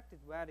expected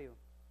value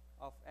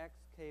of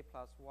xk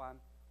plus 1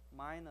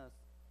 minus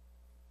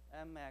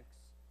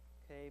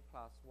mxk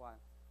plus 1.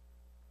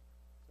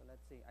 So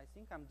let's see. I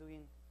think I'm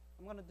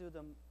going to do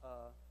the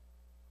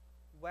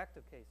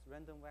vector case,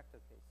 random vector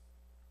case.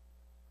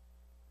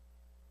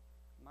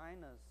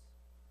 Minus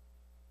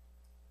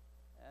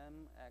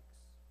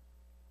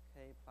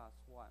mxk plus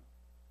 1.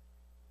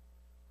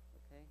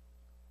 Okay?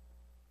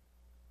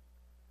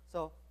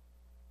 So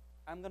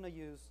I'm going to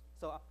use,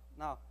 so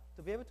now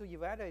to be able to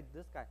evaluate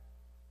this guy,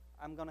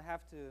 I'm going to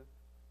have to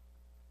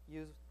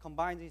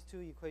combine these two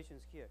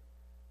equations here.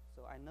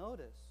 So I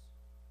notice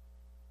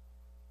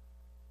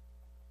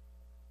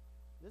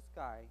this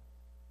guy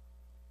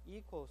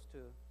equals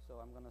to, so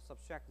I'm going to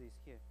subtract these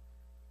here,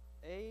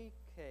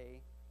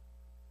 ak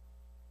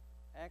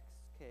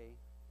xk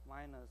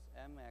minus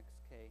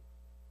mxk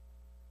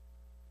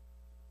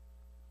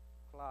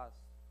plus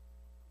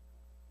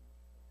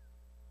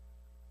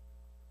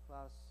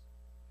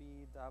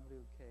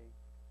bwk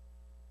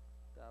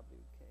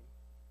wk.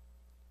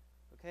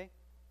 Okay?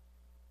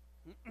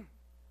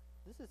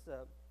 This is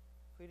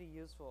pretty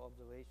useful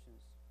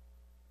observations.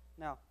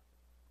 Now,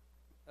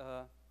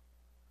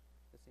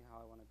 let's see how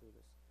I want to do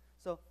this.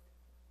 So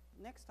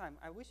next time,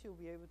 I wish you'll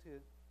be able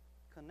to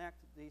connect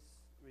this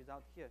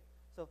result here.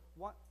 So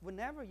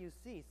whenever you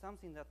see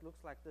something that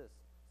looks like this,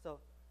 so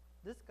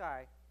this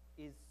guy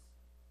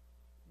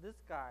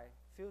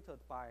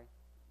filtered by,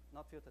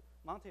 not filtered,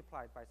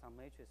 multiplied by some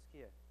matrix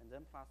here, and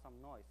then plus some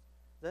noise.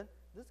 Then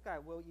this guy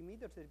will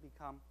immediately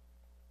become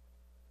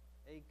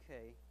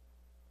AK,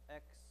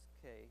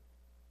 XK.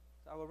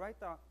 So I will write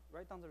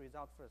down the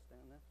result first, and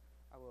then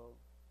I will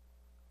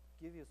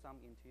give you some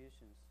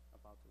intuitions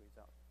about the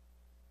result.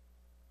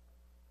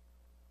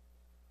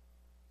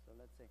 So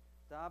let's say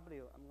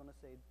W, I'm going to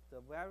say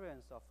the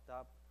variance of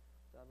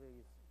W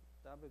is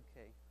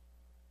WK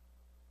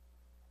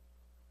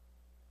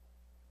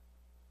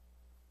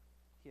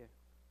here.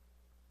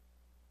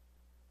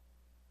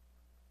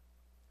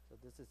 So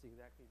this is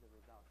exactly the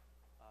result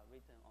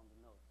written on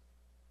the notes.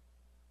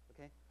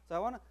 Okay, so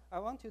I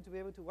want you to be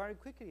able to very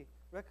quickly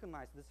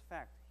recognize this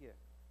fact here.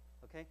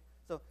 Okay,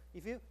 so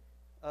if you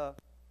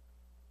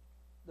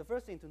the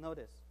first thing to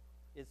notice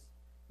is,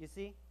 you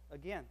see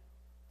again,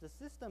 the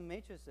system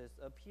matrices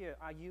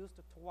are used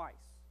twice.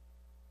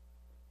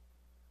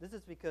 This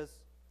is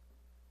because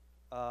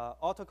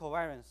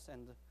autocovariance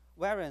and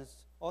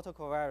variance,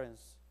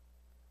 autocovariance,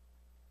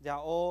 they are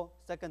all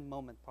second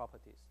moment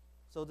properties.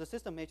 So the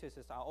system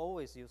matrices are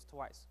always used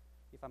twice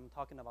if I'm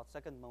talking about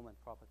second moment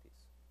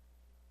properties.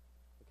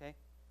 Okay?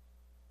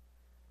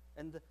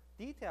 And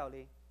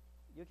detailedly,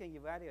 you can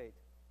evaluate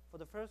for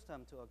the first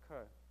term to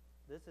occur.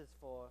 This is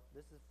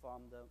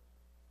from the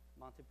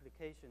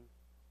multiplication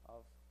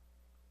of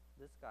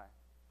this guy.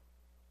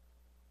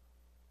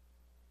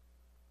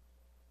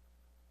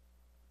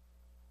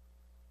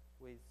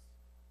 With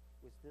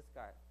this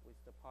guy, with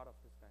the part of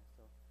this guy.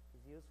 So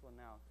it's useful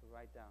now to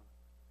write down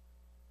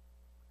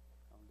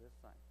on this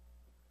side.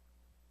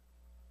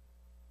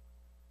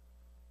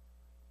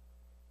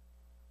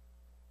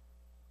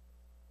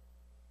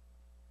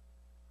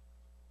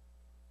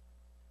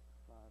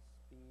 Plus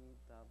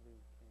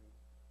BWK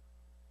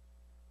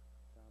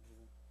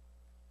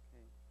WK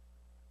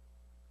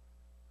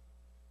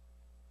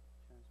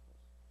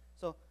transpose.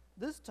 So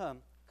this term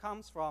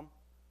comes from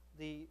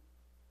the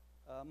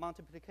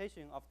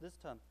multiplication of this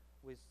term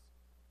with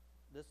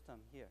this term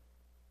here.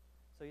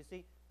 So you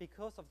see,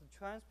 because of the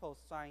transpose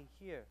sign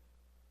here,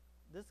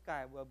 this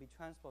guy will be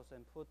transposed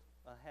and put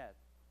ahead.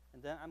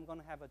 And then I'm going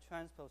to have a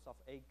transpose of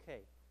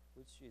AK,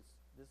 which is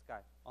this guy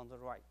on the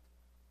right.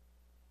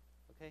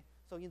 Okay,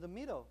 so in the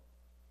middle,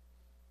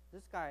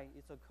 this guy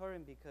is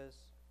occurring because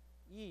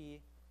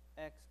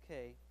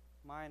EXK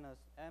minus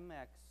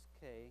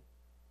MXK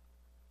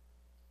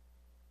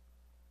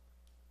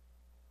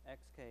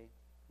XK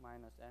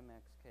minus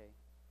MXK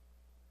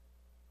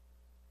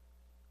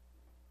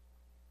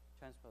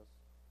transpose.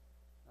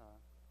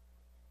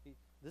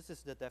 This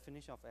is the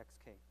definition of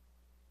XK.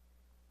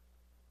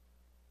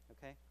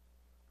 Okay?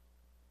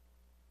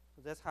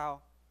 So that's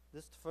how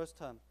this first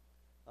term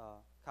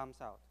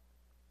comes out.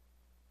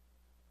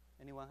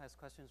 Anyone has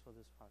questions for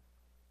this part?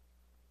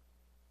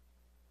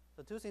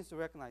 So two things to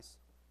recognize.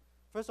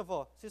 First of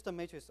all, system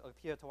matrix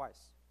appear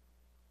twice.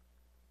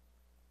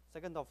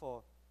 Second of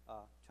all,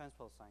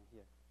 transpose sign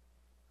here.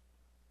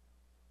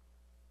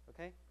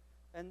 Okay?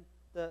 And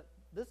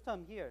this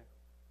term here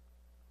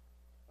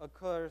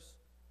occurs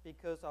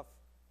because of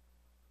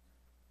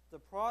the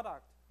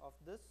product of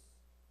this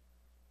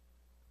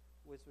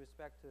with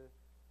respect to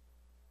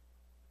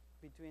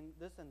between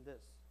this and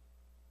this.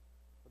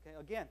 Okay,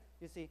 again,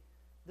 you see,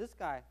 this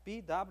guy,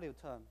 BW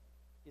term,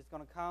 is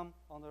going to come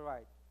on the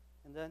right.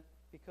 And then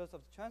because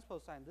of the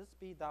transpose sign, this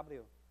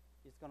BW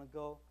is going to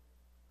go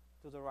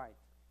to the right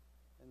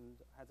and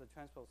has a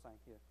transpose sign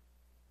here.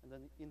 And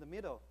then in the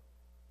middle,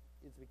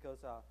 it's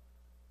because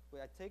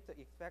I take the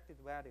expected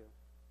value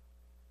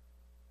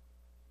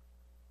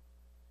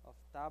of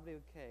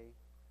WK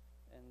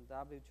and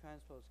W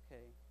transpose K,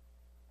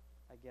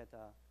 I get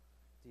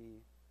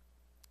the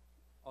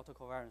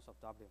autocovariance of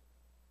W.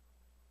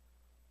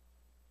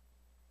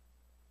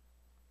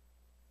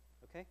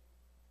 Okay,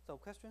 so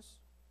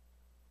questions?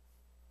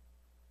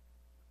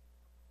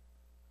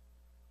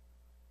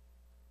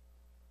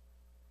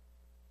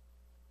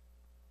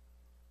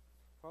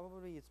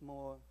 Probably it's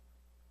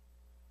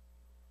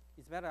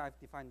better I've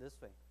defined this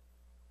way.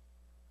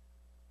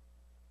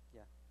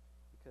 Yeah,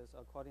 because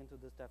according to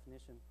this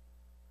definition,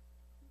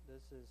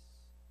 this is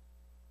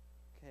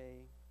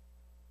K.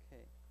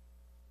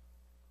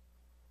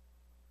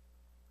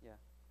 Yeah.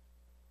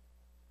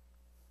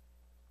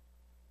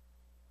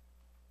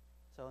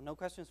 So no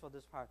questions for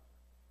this part.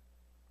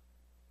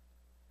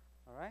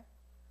 All right.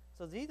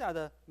 So these are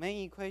the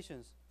main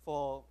equations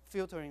for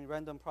filtering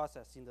random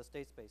process in the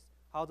state space.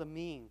 How the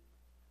mean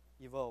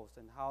evolves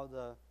and how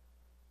the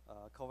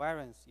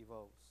covariance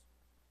evolves.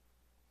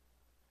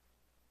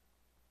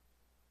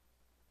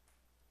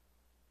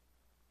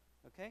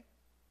 Okay.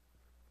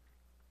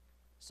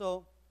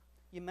 So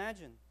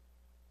imagine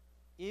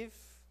if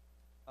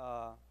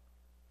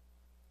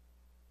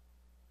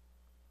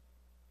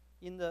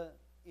in the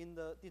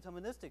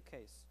deterministic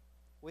case,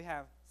 we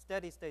have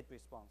steady state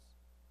response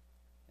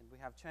and we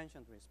have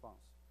transient response.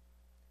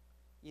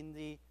 In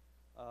the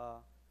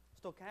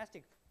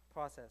stochastic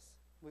process,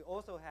 we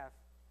also have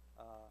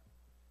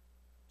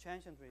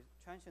transient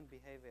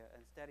behavior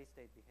and steady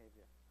state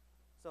behavior.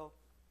 So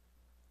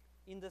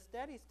in the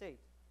steady state,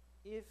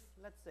 if,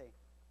 let's say,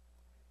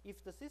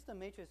 if the system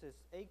matrices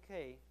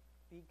AK,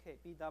 BK,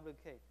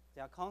 BWK,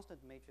 they are constant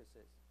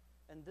matrices,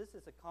 and this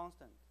is a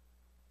constant,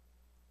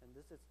 and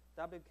this is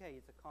WK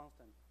is a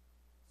constant.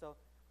 So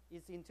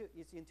it's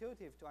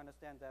intuitive to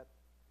understand that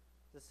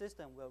the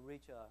system will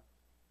reach a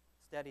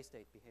steady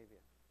state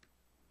behavior.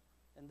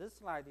 And this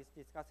slide is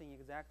discussing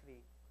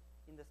exactly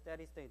in the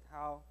steady state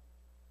how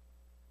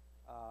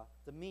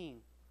the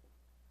mean,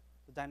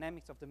 the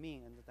dynamics of the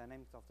mean and the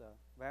dynamics of the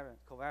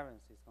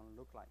covariance is going to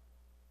look like.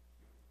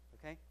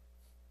 Okay?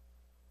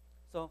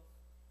 So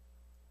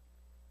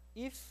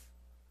if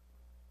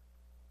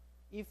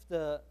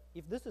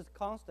this is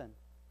constant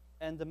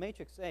and the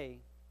matrix A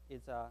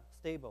is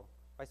stable,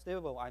 by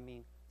stable I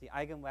mean the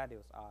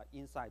eigenvalues are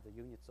inside the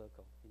unit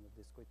circle in the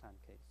discrete time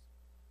case,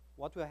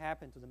 what will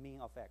happen to the mean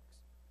of x?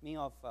 Mean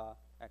of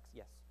x,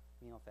 yes,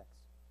 mean of x.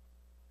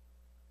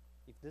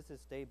 If this is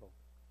stable,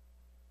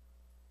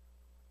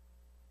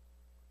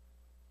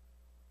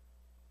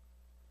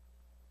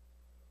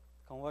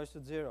 converge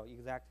to 0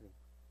 exactly,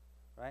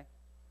 right?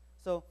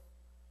 So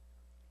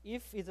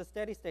if it's a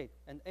steady state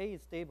and A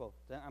is stable,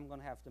 then I'm going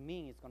to have the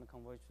mean is going to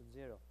converge to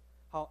 0.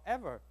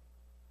 However,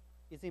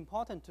 it's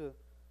important to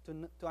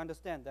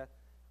understand that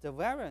the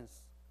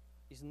variance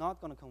is not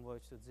going to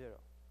converge to 0.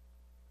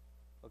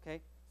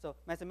 Okay? So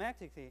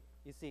mathematically,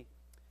 you see,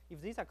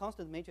 if these are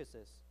constant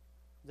matrices,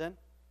 then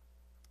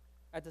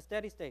at the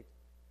steady state,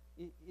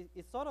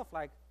 it's sort of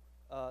like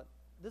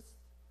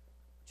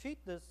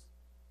treat this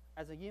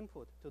as an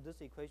input to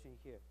this equation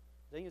here.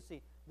 Then you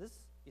see this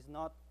is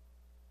not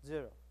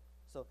 0.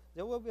 So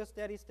there will be a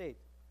steady state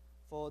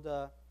for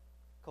the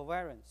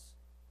covariance,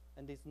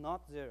 and it's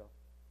not 0.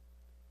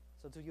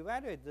 So to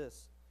evaluate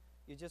this,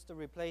 you just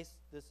replace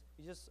this,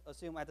 you just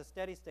assume at the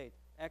steady state,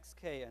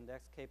 xk and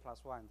xk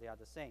plus 1, they are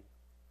the same.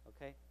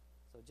 Okay?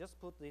 So just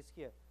put this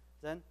here.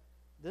 Then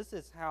this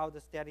is how the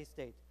steady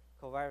state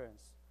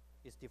covariance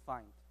is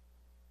defined.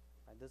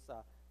 Right? This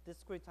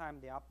discrete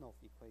time Lyapunov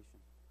equation.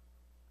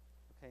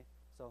 Okay?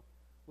 So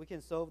we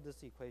can solve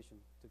this equation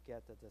to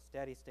get the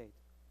steady state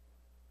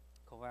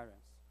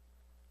covariance.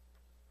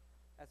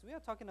 As we are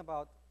talking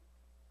about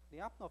the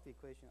Lyapunov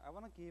equation, I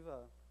want to give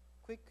a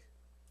quick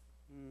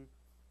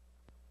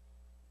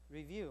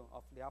review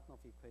of the Lyapunov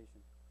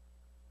equation.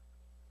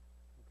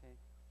 Okay,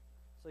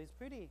 so it's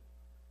pretty.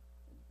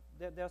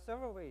 There are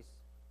several ways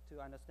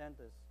to understand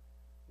this.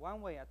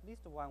 One way, at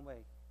least one way,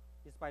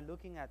 is by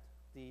looking at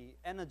the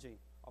energy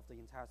of the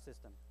entire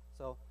system.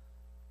 So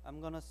I'm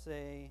going to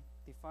say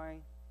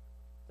define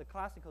the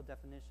classical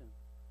definition.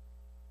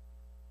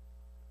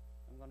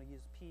 I'm going to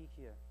use P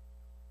here.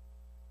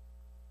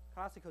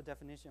 Classical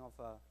definition of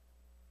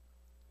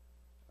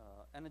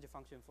energy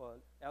function for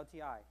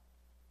LTI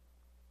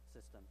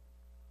system,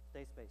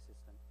 state space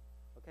system.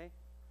 Okay?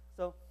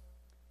 So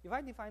if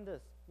I define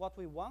this, what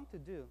we want to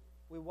do,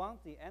 we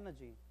want the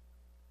energy,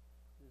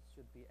 this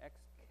should be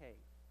xk.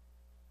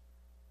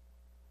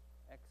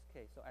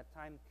 xk, so at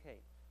time k.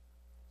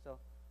 So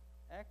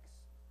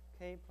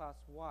xk plus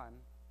 1,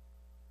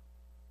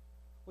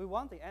 we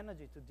want the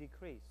energy to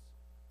decrease.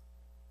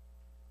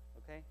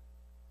 Okay?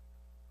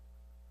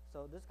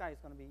 So this guy is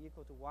going to be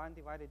equal to 1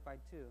 divided by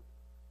 2,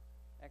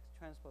 x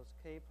transpose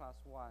k plus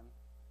 1,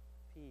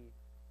 p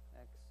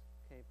x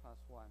k plus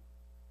 1.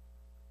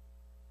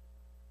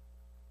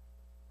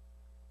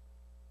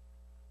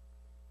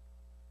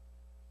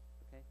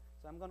 Okay,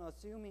 so I'm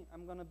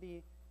going to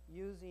be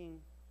using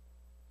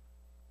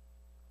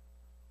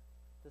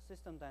the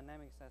system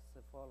dynamics as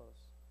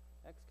follows: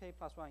 xk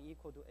plus 1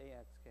 equal to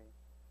axk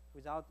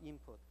without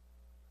input.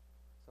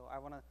 So I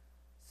want to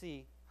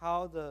see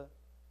how the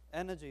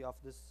energy of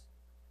this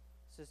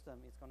system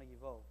is going to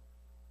evolve.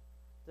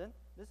 Then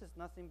this is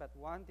nothing but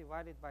 1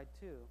 divided by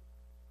 2.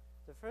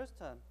 The first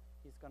term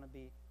is going to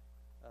be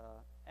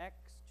x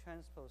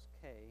transpose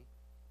k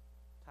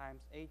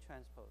times A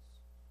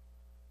transpose.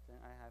 Then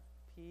I have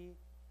P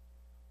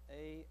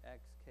A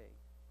x k.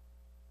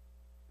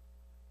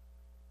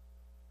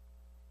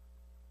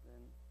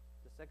 Then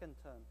the second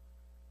term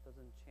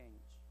doesn't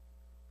change.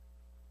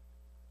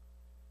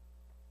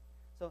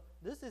 So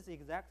this is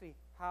exactly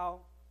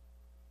how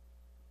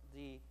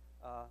the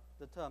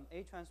term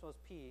A transpose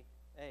P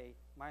A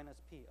minus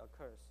P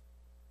occurs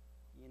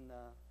in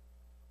the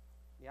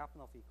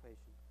Lyapunov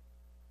equation.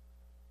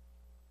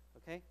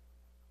 Okay?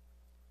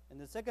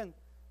 And the second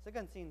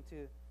thing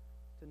to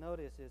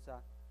notice is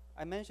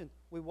I mentioned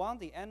we want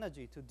the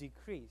energy to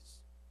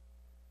decrease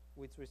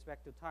with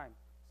respect to time.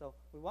 So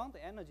we want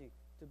the energy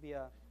to be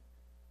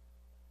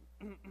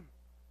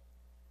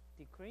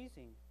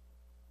decreasing.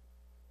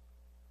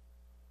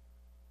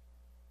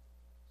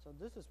 So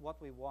this is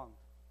what we want.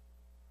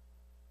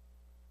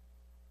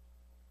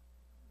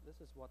 This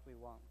is what we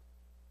want.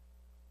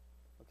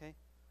 Okay?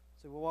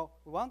 So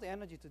we want the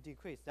energy to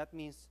decrease. That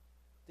means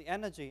the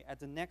energy at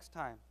the next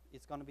time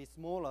is going to be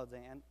smaller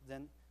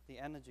than the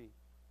energy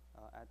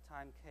at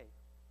time k.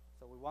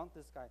 So we want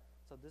this guy.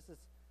 So this is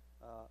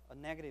a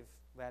negative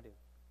value,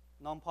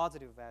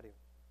 non-positive value,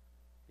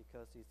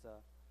 because it's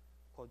a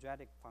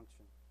quadratic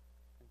function.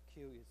 And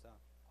Q is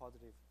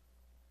positive.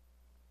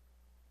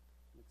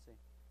 Let's see.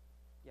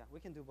 Yeah, we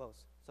can do both.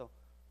 So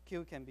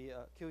Q can be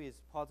Q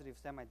is positive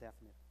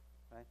semi-definite,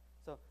 right?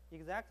 So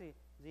exactly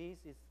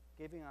this is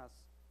giving us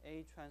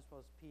A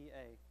transpose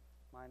PA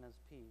minus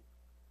P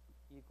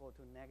equal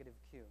to negative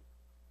Q.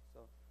 So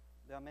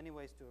there are many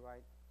ways to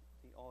write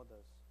the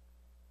orders,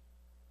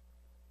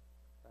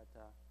 but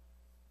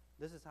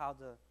this is how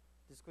the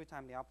discrete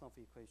time Lyapunov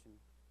equation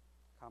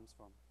comes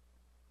from.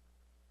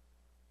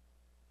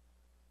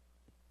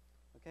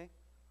 Okay.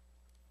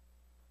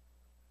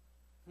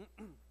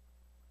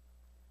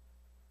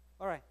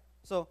 All right.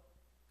 So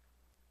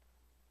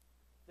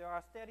there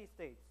are steady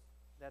states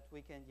that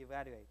we can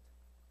evaluate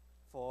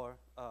for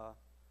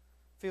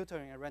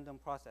filtering a random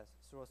process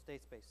through a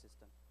state space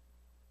system.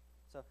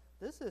 So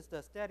this is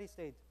the steady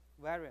state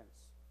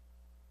variance.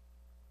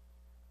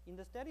 In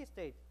the steady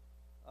state,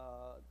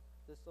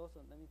 this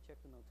also, let me check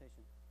the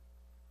notation.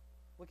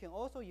 We can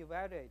also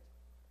evaluate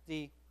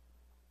the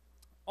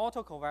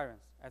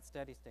autocovariance at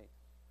steady state.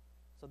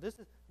 So this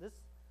is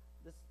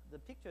the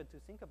picture to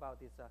think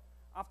about is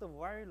after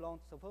very long.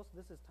 Suppose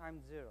this is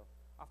time 0.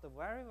 After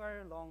very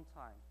long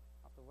time,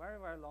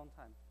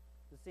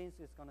 the things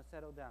is going to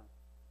settle down.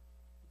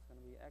 It's going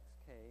to be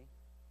xk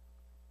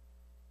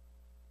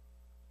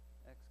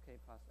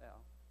plus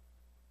L,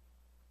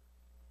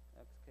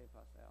 xk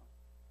plus L.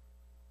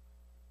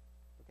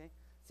 Okay,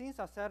 things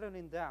are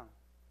settling down,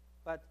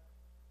 but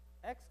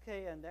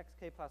xk and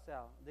xk plus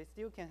L, they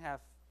still can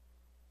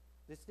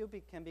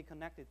be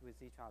connected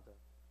with each other.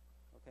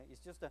 Okay,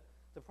 it's just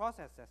the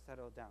process that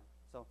settled down.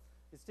 So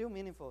it's still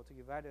meaningful to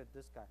evaluate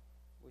this guy,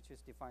 which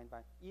is defined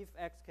by if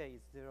xk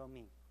is 0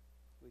 mean,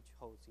 which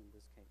holds in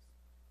this case.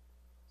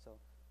 So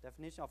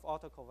definition of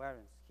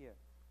autocovariance here.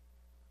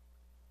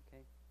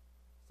 Okay,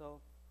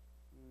 so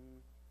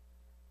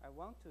I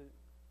want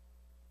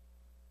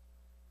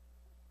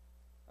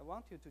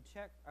you to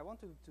check. I want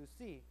to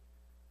see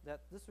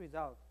that this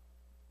result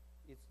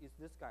is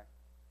this guy.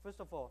 First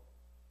of all,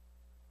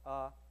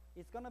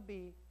 it's going to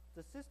be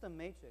the system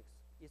matrix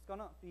is going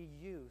to be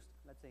used,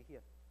 let's say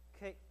here,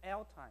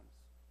 L times.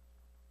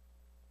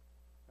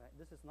 Right?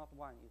 This is not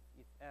 1,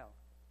 it's L.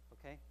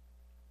 Okay?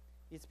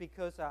 It's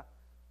because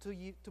to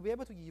be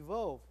able to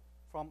evolve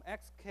from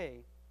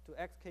xk to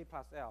xk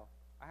plus L,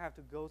 I have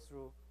to go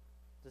through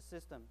the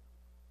system.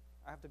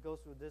 I have to go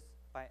through this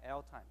by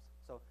L times.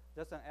 So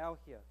there's an L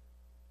here.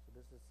 So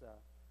this is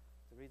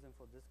the reason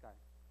for this guy.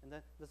 And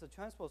then there's a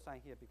transpose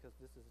sign here because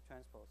this is a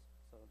transpose.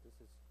 So this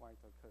is why it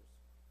occurs.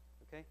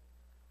 Okay?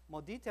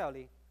 More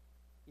detailedly,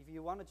 if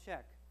you want to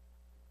check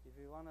the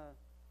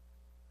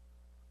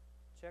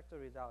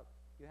result,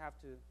 you have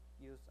to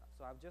use,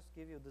 so I'll just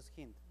give you this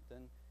hint,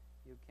 then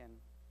you can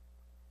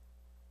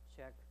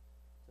check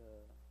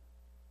the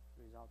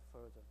result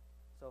further.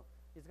 So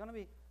it's going to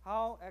be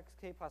how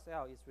xk plus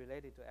L is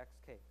related to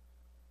xk.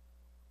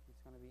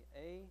 It's going to be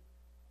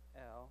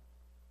AL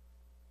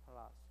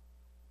plus.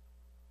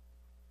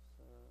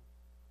 So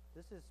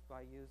this is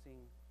by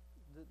using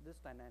this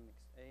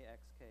dynamics,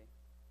 AXK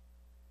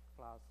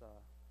plus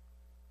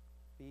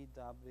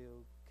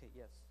BWK,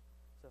 yes.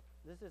 So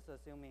this is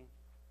assuming,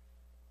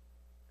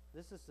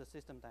 this is the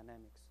system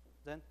dynamics.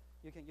 Then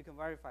you can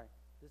verify.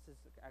 This is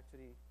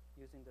actually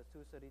using the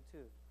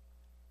 232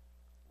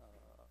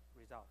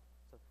 result.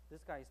 So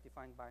this guy is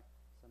defined by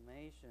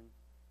summation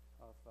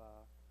of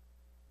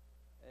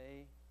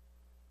A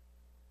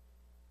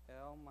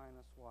L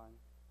minus 1.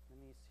 Let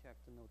me check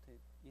the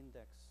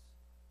index.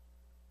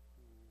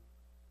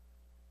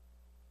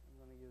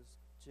 I'm going to use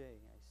J,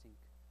 I think.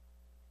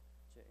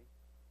 J.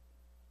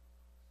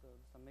 So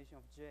the summation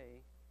of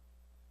J,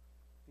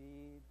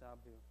 B,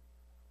 W,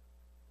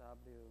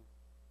 W,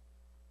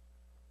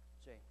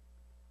 J.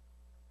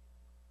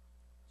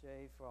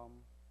 J from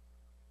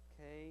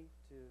K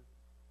to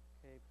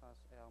K plus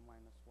L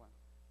minus 1.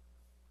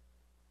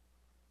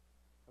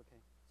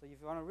 Okay, so if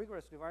you want to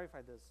rigorously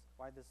verify this,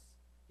 why this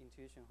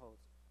intuition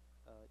holds,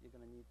 you're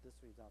going to need this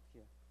result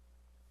here.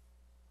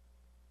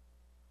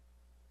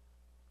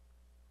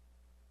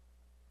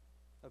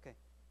 Okay.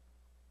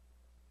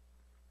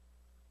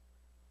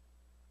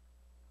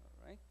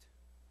 All right.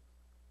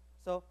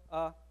 So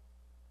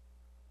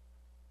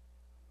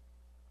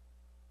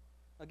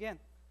again,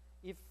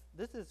 if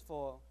this is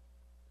for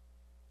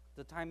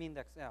the time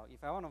index L,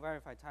 if I want to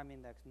verify time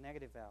index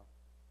negative L,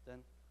 then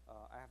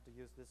I have to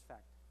use this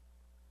fact,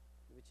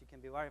 which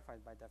can be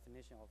verified by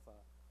definition of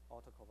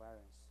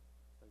autocovariance.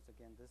 So it's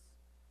again this.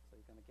 So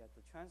you're going to get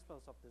the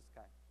transpose of this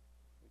guy,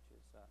 which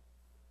is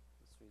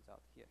this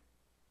result here.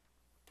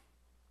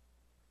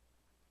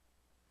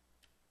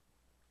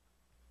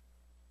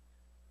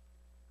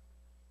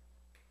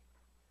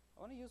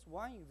 I want to use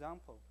one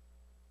example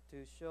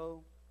to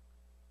show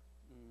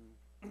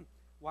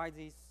why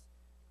these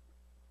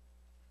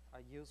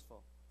are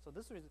useful. So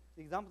this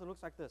the example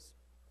looks like this.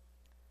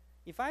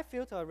 If I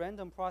filter a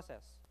random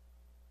process,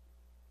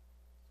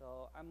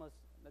 so I must,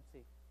 let's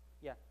see,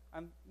 yeah,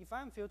 if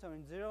I'm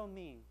filtering 0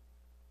 mean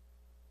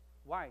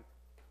white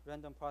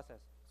random process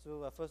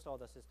through a first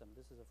order system,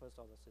 this is a first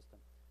order system,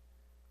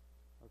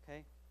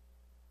 Okay.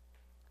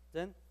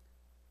 Then,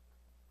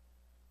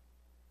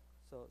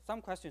 so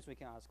some questions we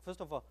can ask.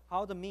 First of all,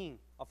 how the mean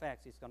of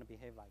x is going to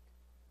behave like?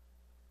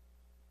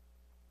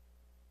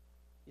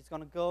 It's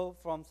going to go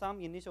from some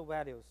initial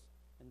values,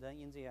 and then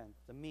in the end,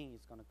 the mean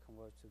is going to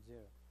converge to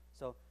 0.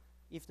 So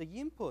if the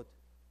input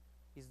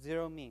is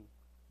 0 mean,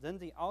 then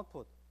the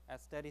output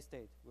at steady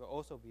state will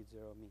also be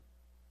 0 mean.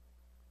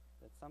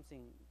 That's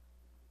something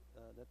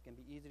that can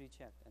be easily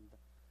checked and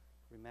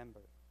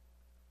remembered.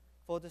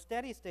 For the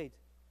steady state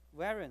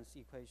variance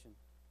equation,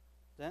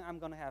 then I'm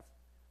going to have,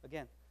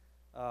 again,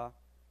 the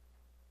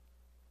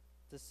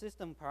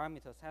system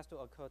parameters has to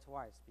occur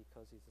twice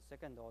because it's a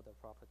second order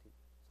property.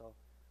 So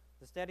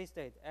the steady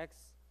state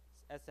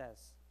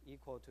xss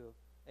equal to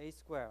a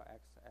square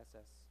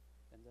xss,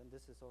 and then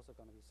this is also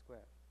going to be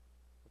squared.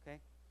 Okay?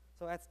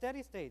 So at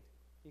steady state,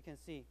 you can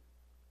see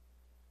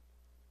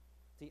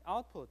the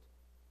output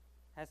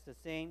has the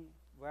same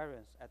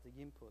variance at the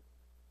input.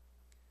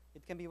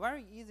 It can be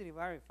very easily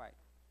verified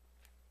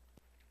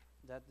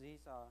that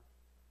these are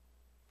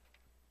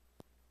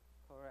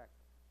correct.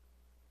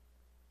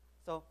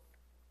 So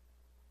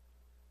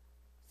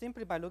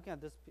simply by looking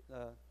at this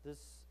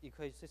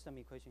system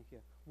equation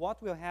here,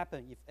 what will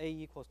happen if a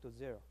equals to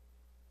 0?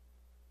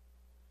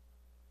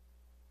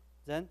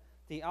 Then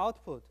the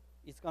output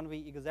is going to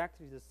be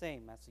exactly the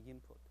same as the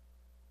input.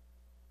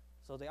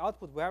 So the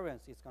output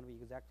variance is going to be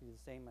exactly the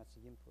same as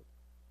the input.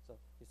 So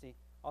you see,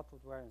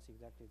 output variance is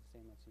exactly the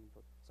same as the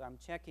input. So I'm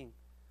checking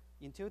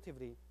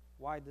intuitively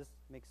why this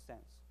makes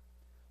sense.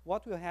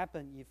 What will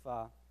happen if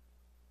a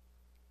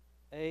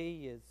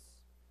is,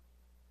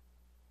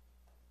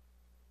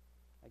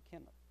 I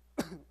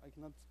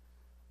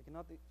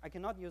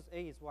cannot use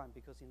a is 1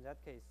 because in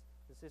that case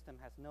the system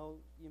has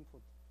no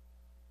input.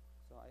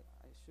 So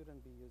I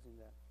shouldn't be using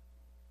that.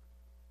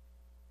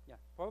 Yeah,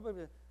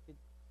 probably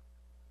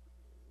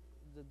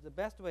the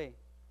best way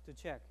to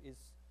check is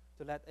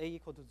to let a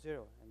equal to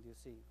 0, and you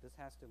see this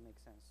has to make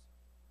sense.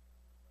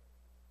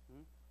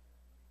 Hmm?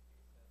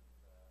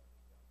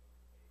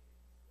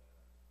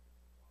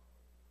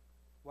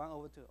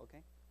 1/2,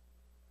 okay?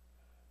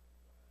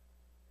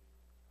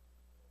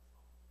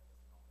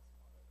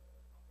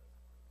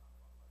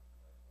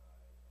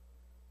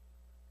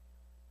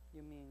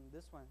 You mean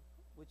this one?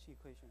 Which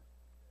equation?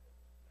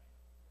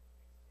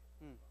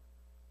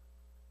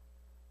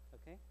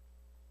 Okay.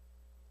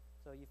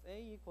 So if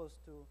a equals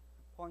to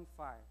 0.5,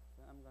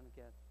 then I'm going to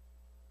get,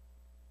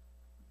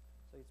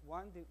 so it's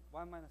 1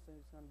 minus,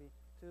 it's going to be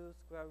 2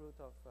 square root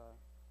of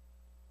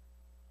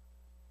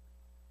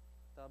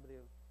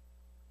w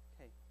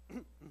k.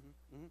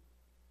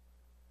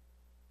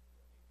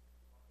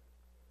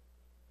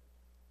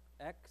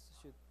 X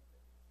should,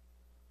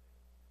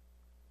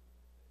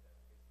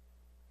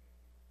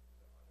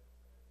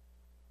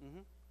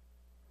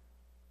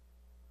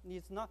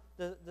 it's not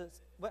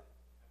what.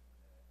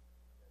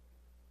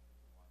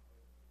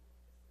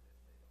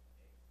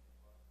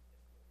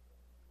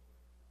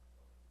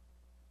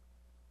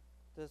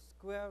 The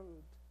square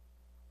root,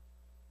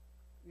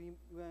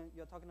 when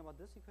you're talking about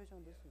this equation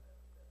or this one?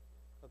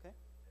 Okay.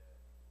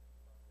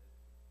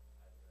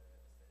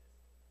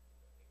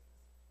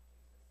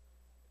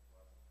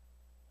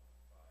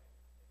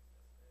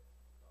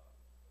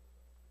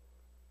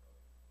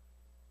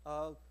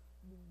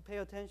 Pay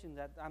attention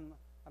that I'm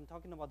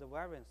talking about the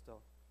variance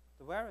though.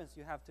 The variance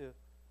you have to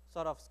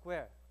sort of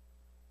square.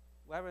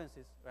 Variance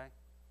is, right?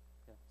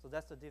 Yeah. So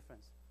that's the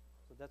difference.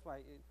 So that's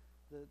why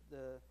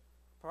the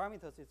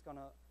parameters is going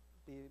to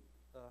be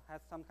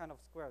has some kind of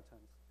square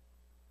terms.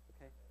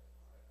 Okay.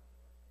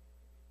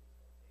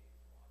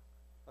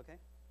 Okay.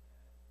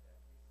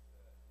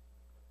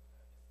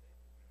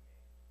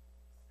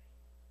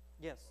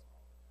 Yes.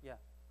 Yeah.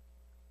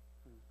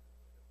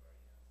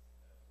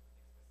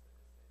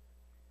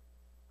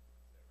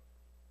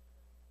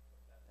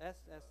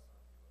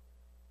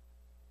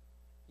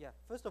 Yeah.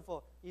 First of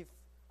all, if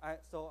I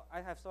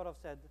have sort of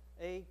said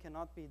a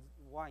cannot be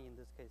 1 in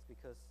this case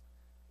because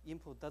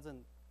input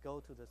doesn't go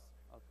to this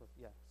output.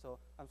 Yeah. So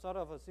I'm sort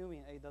of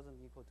assuming a doesn't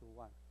equal to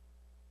 1.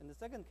 In the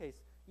second case,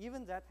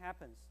 even that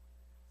happens.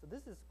 So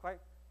this is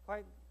quite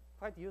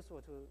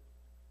useful to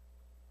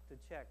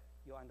check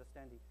your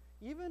understanding.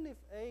 Even if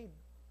a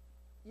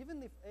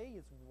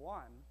is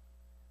 1,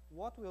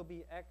 what will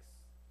be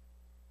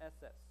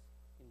xss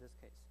in this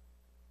case?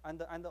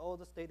 Under all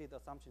the stated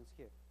assumptions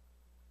here.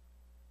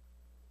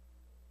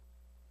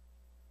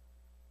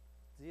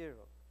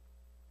 0.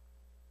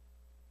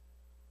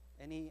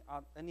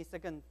 Any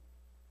second?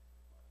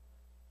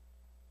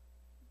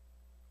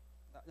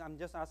 I'm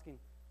just asking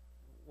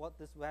what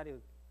this value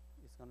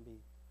is going to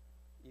be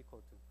equal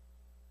to.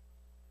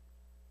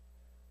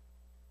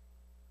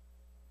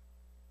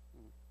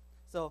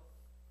 So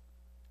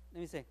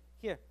let me say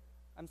here,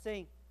 I'm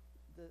saying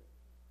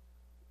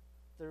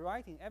the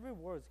writing, every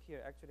words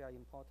here actually are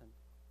important.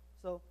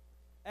 So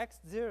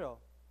x0,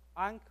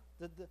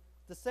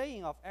 the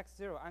saying of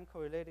x0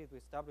 uncorrelated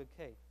with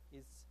wk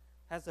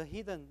has a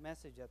hidden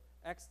message that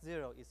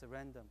x0 is a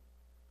random.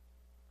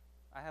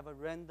 I have a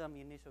random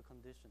initial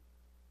condition.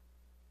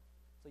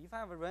 So if I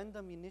have a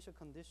random initial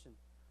condition,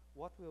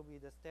 what will be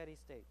the steady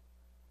state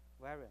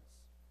variance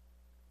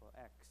for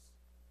x?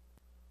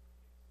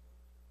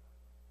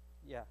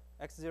 Yeah,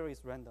 x0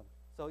 is random.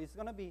 So it's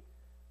going to be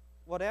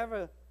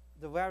whatever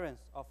the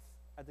variance of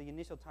at the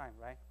initial time,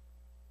 right?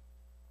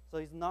 So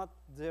it's not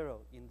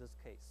 0 in this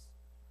case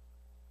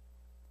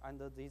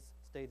under these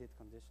stated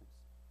conditions.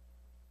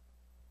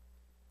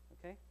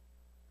 Okay?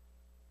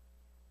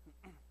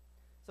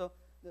 So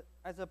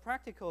as a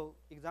practical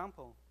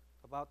example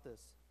about this,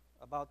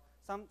 about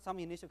some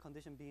initial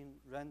condition being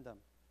random,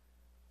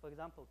 for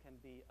example, can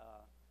be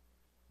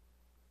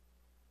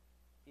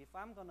if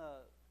I'm going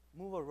to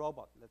move a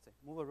robot, let's say,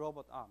 move a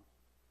robot arm,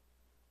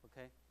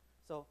 okay?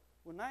 So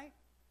when I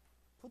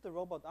put the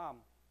robot arm,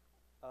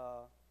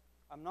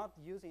 I'm not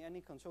using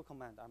any control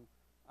command.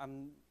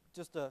 I'm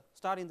just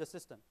starting the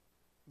system.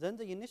 Then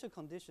the initial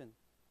condition,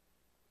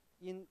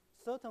 in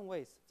certain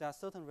ways, there are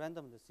certain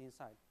randomness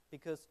inside.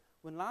 Because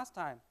when last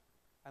time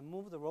I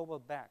moved the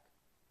robot back,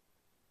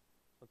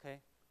 okay,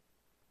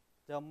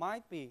 there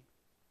might be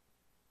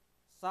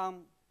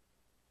some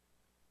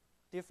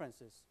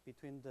differences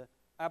between the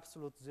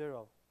absolute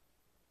 0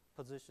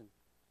 position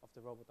of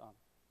the robot arm.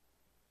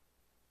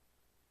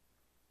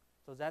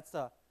 So that's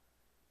the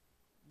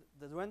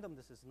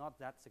randomness is not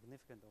that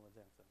significant over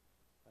there. So,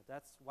 but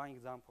that's one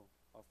example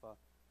of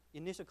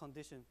initial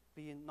condition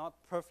being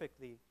not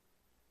perfectly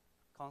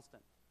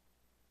constant.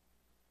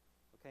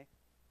 Okay.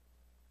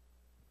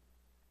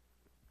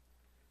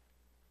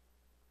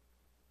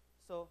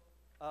 So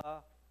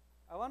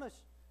I want to.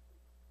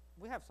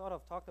 We have sort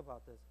of talked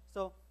about this.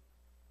 So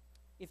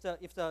if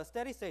the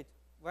steady state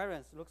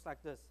variance looks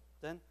like this,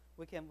 then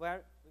we can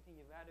evaluate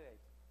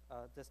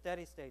the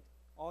steady state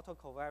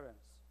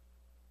autocovariance.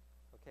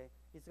 Okay,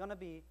 it's going to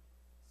be,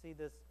 see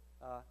this,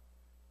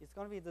 it's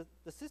going to be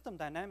the system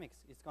dynamics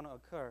is going to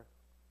occur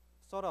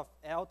sort of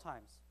L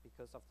times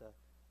because of the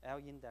L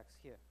index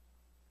here.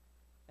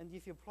 And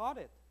if you plot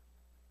it,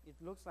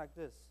 it looks like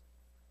this.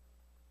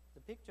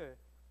 The picture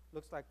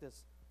looks like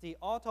this. The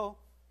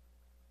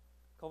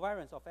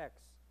autocovariance of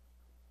X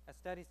at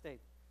steady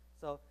state.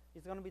 So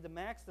it's going to be the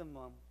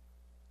maximum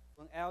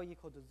when L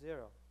equal to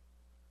 0.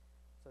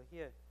 So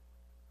here,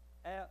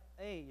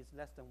 A is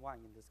less than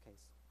 1 in this case.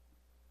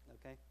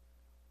 Okay?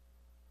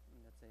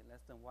 Let's say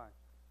less than 1.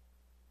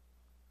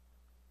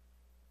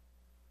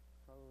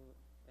 So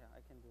yeah,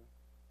 I can do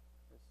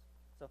this.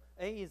 So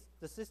A is,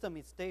 the system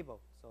is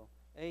stable. So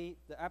A,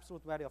 the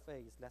absolute value of A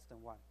is less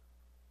than 1.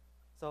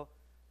 So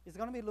it's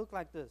going to be look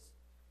like this.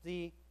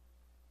 The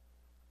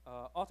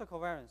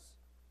autocovariance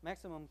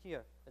maximum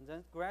here, and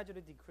then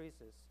gradually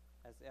decreases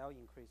as L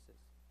increases.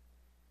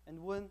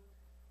 And when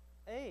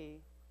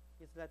A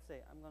is, let's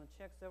say, I'm going to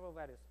check several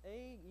values.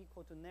 A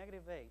equal to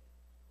 -8,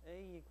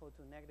 A equal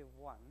to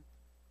 -1.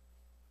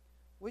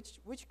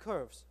 Which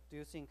curves do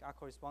you think are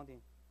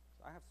corresponding?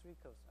 So I have 3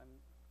 curves. Let me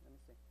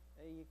see.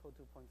 A equal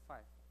to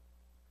 0.5.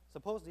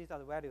 Suppose these are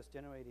the values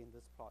generated in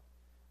this plot.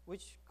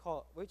 Which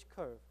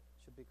curve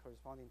should be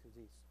corresponding to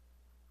these?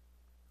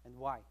 And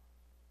why?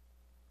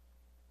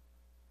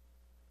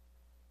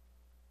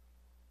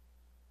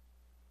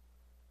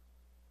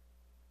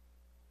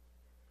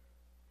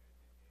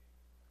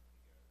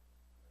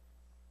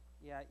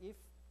 Yeah, if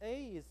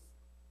A is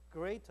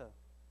greater,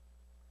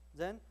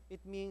 then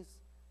it means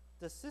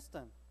the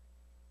system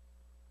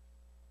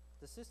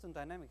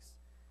dynamics,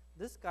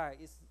 this guy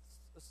is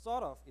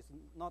sort of, is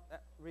not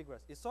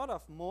regress. It's sort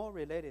of more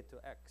related to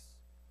X.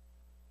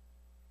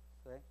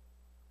 Okay?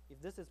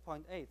 If this is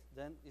 0.8,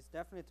 then it's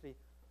definitely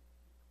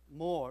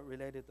more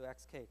related to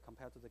xk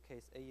compared to the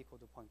case A equal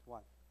to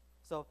 0.1.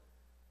 So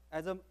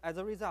as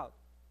a result,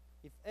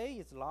 if A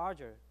is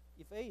larger,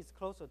 if A is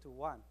closer to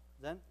 1,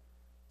 then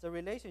the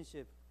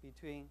relationship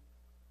between,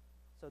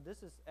 so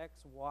this is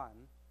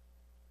x1,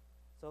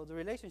 so the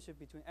relationship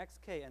between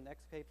xk and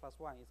xk plus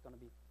 1 is going to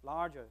be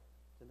larger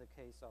than the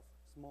case of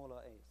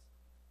smaller a's.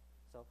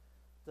 So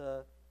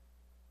the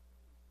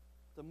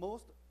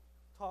most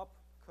top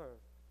curve,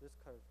 this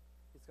curve,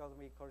 is going to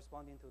be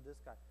corresponding to this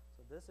guy.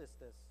 So this is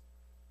this.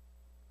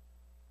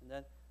 And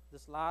then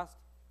this last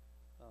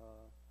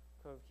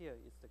curve here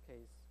is the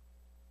case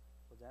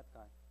for that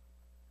guy.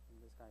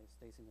 And this guy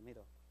stays in the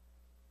middle.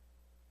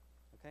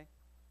 Okay?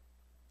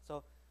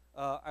 So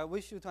I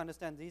wish you to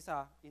understand these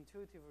are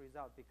intuitive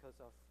results because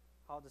of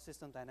how the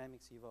system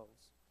dynamics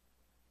evolves.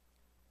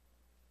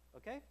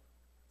 Okay?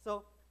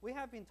 So we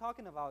have been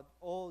talking about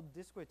all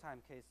discrete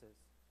time cases,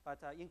 but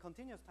in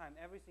continuous time,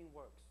 everything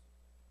works.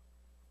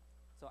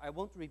 So I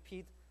won't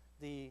repeat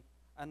the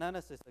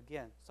analysis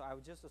again. So I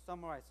will just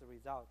summarize the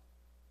result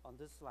on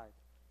this slide.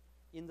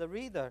 In the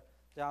reader,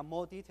 there are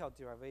more detailed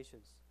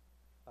derivations,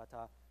 but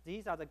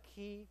these are the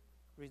key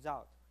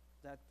results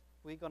that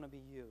we're going to be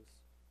used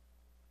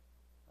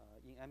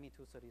in ME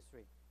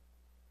 233.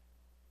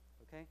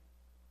 Okay?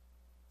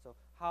 So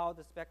how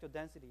the spectral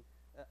density,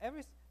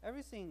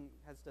 everything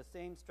has the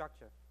same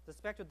structure. The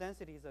spectral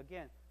density is,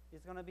 again,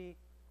 is going to be,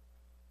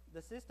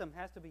 the system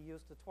has to be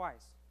used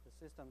twice. The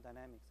system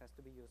dynamics has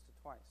to be used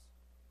twice.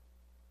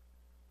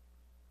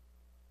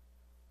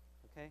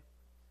 Okay?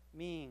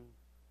 mean,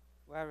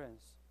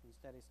 variance in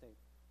steady state.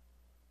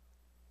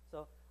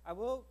 So I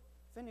will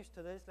finish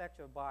today's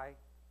lecture by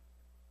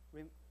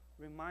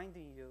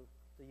reminding you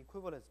the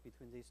equivalence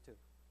between these two.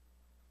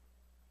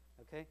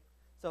 Okay?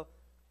 So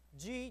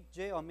G,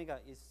 J omega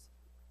is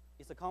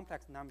a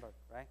complex number,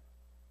 right?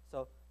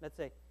 So let's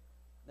say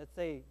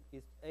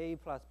it's A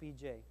plus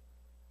BJ.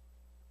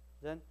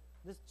 Then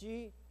this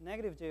G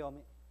negative J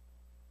omega,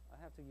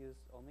 I have to use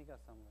omega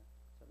somewhere.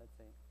 So let's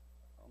say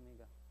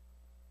omega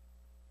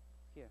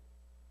here.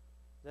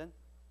 Then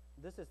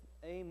this is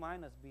A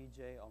minus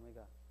BJ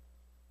omega.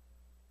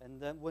 And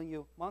then when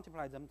you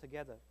multiply them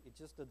together, it's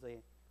just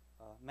the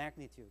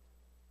magnitude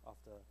of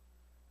the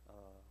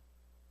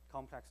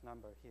complex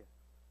number here.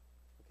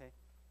 Okay?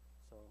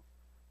 So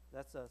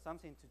that's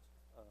something to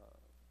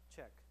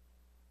check.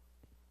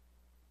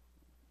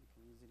 You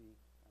can easily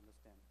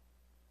understand.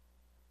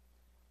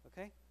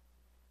 Okay?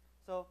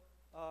 So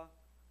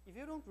if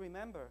you don't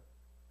remember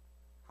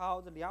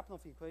how the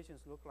Lyapunov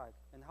equations look like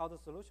and how the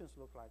solutions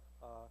look like,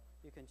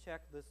 you can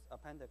check this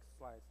appendix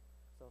slides.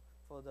 So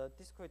for the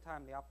discrete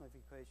time Lyapunov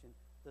equation,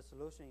 the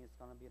solution is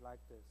going to be like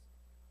this.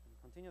 In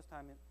continuous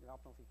time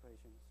Lyapunov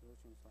equation,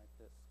 solution is like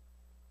this.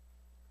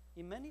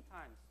 In many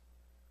times,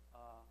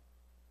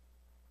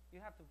 you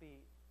have to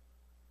be,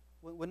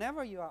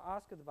 whenever you are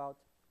asked about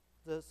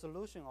the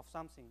solution of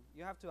something,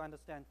 you have to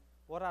understand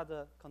what are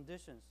the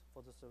conditions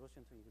for the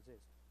solution to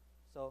exist.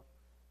 So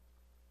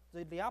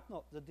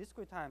the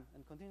discrete time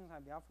and continuous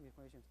time Lyapunov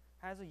equations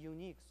has a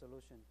unique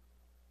solution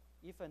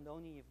if and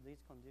only if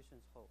these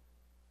conditions hold.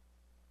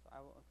 So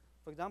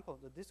for example,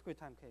 the discrete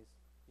time case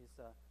is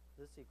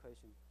this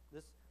equation.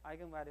 This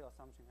eigenvalue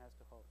assumption has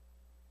to hold.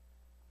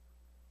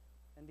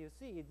 And you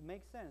see, it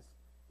makes sense.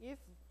 If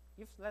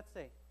let's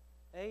say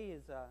A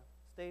is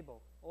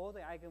stable, all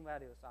the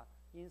eigenvalues are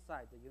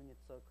inside the unit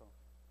circle,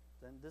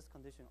 then this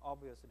condition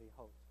obviously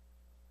holds,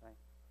 right?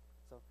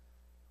 So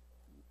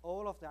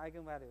all of the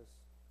eigenvalues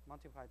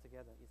multiplied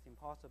together, it's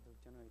impossible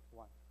to generate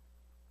 1.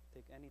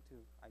 Take any 2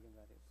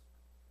 eigenvalues.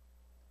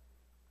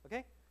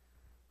 Okay?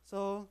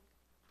 So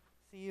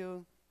see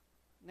you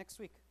next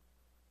week.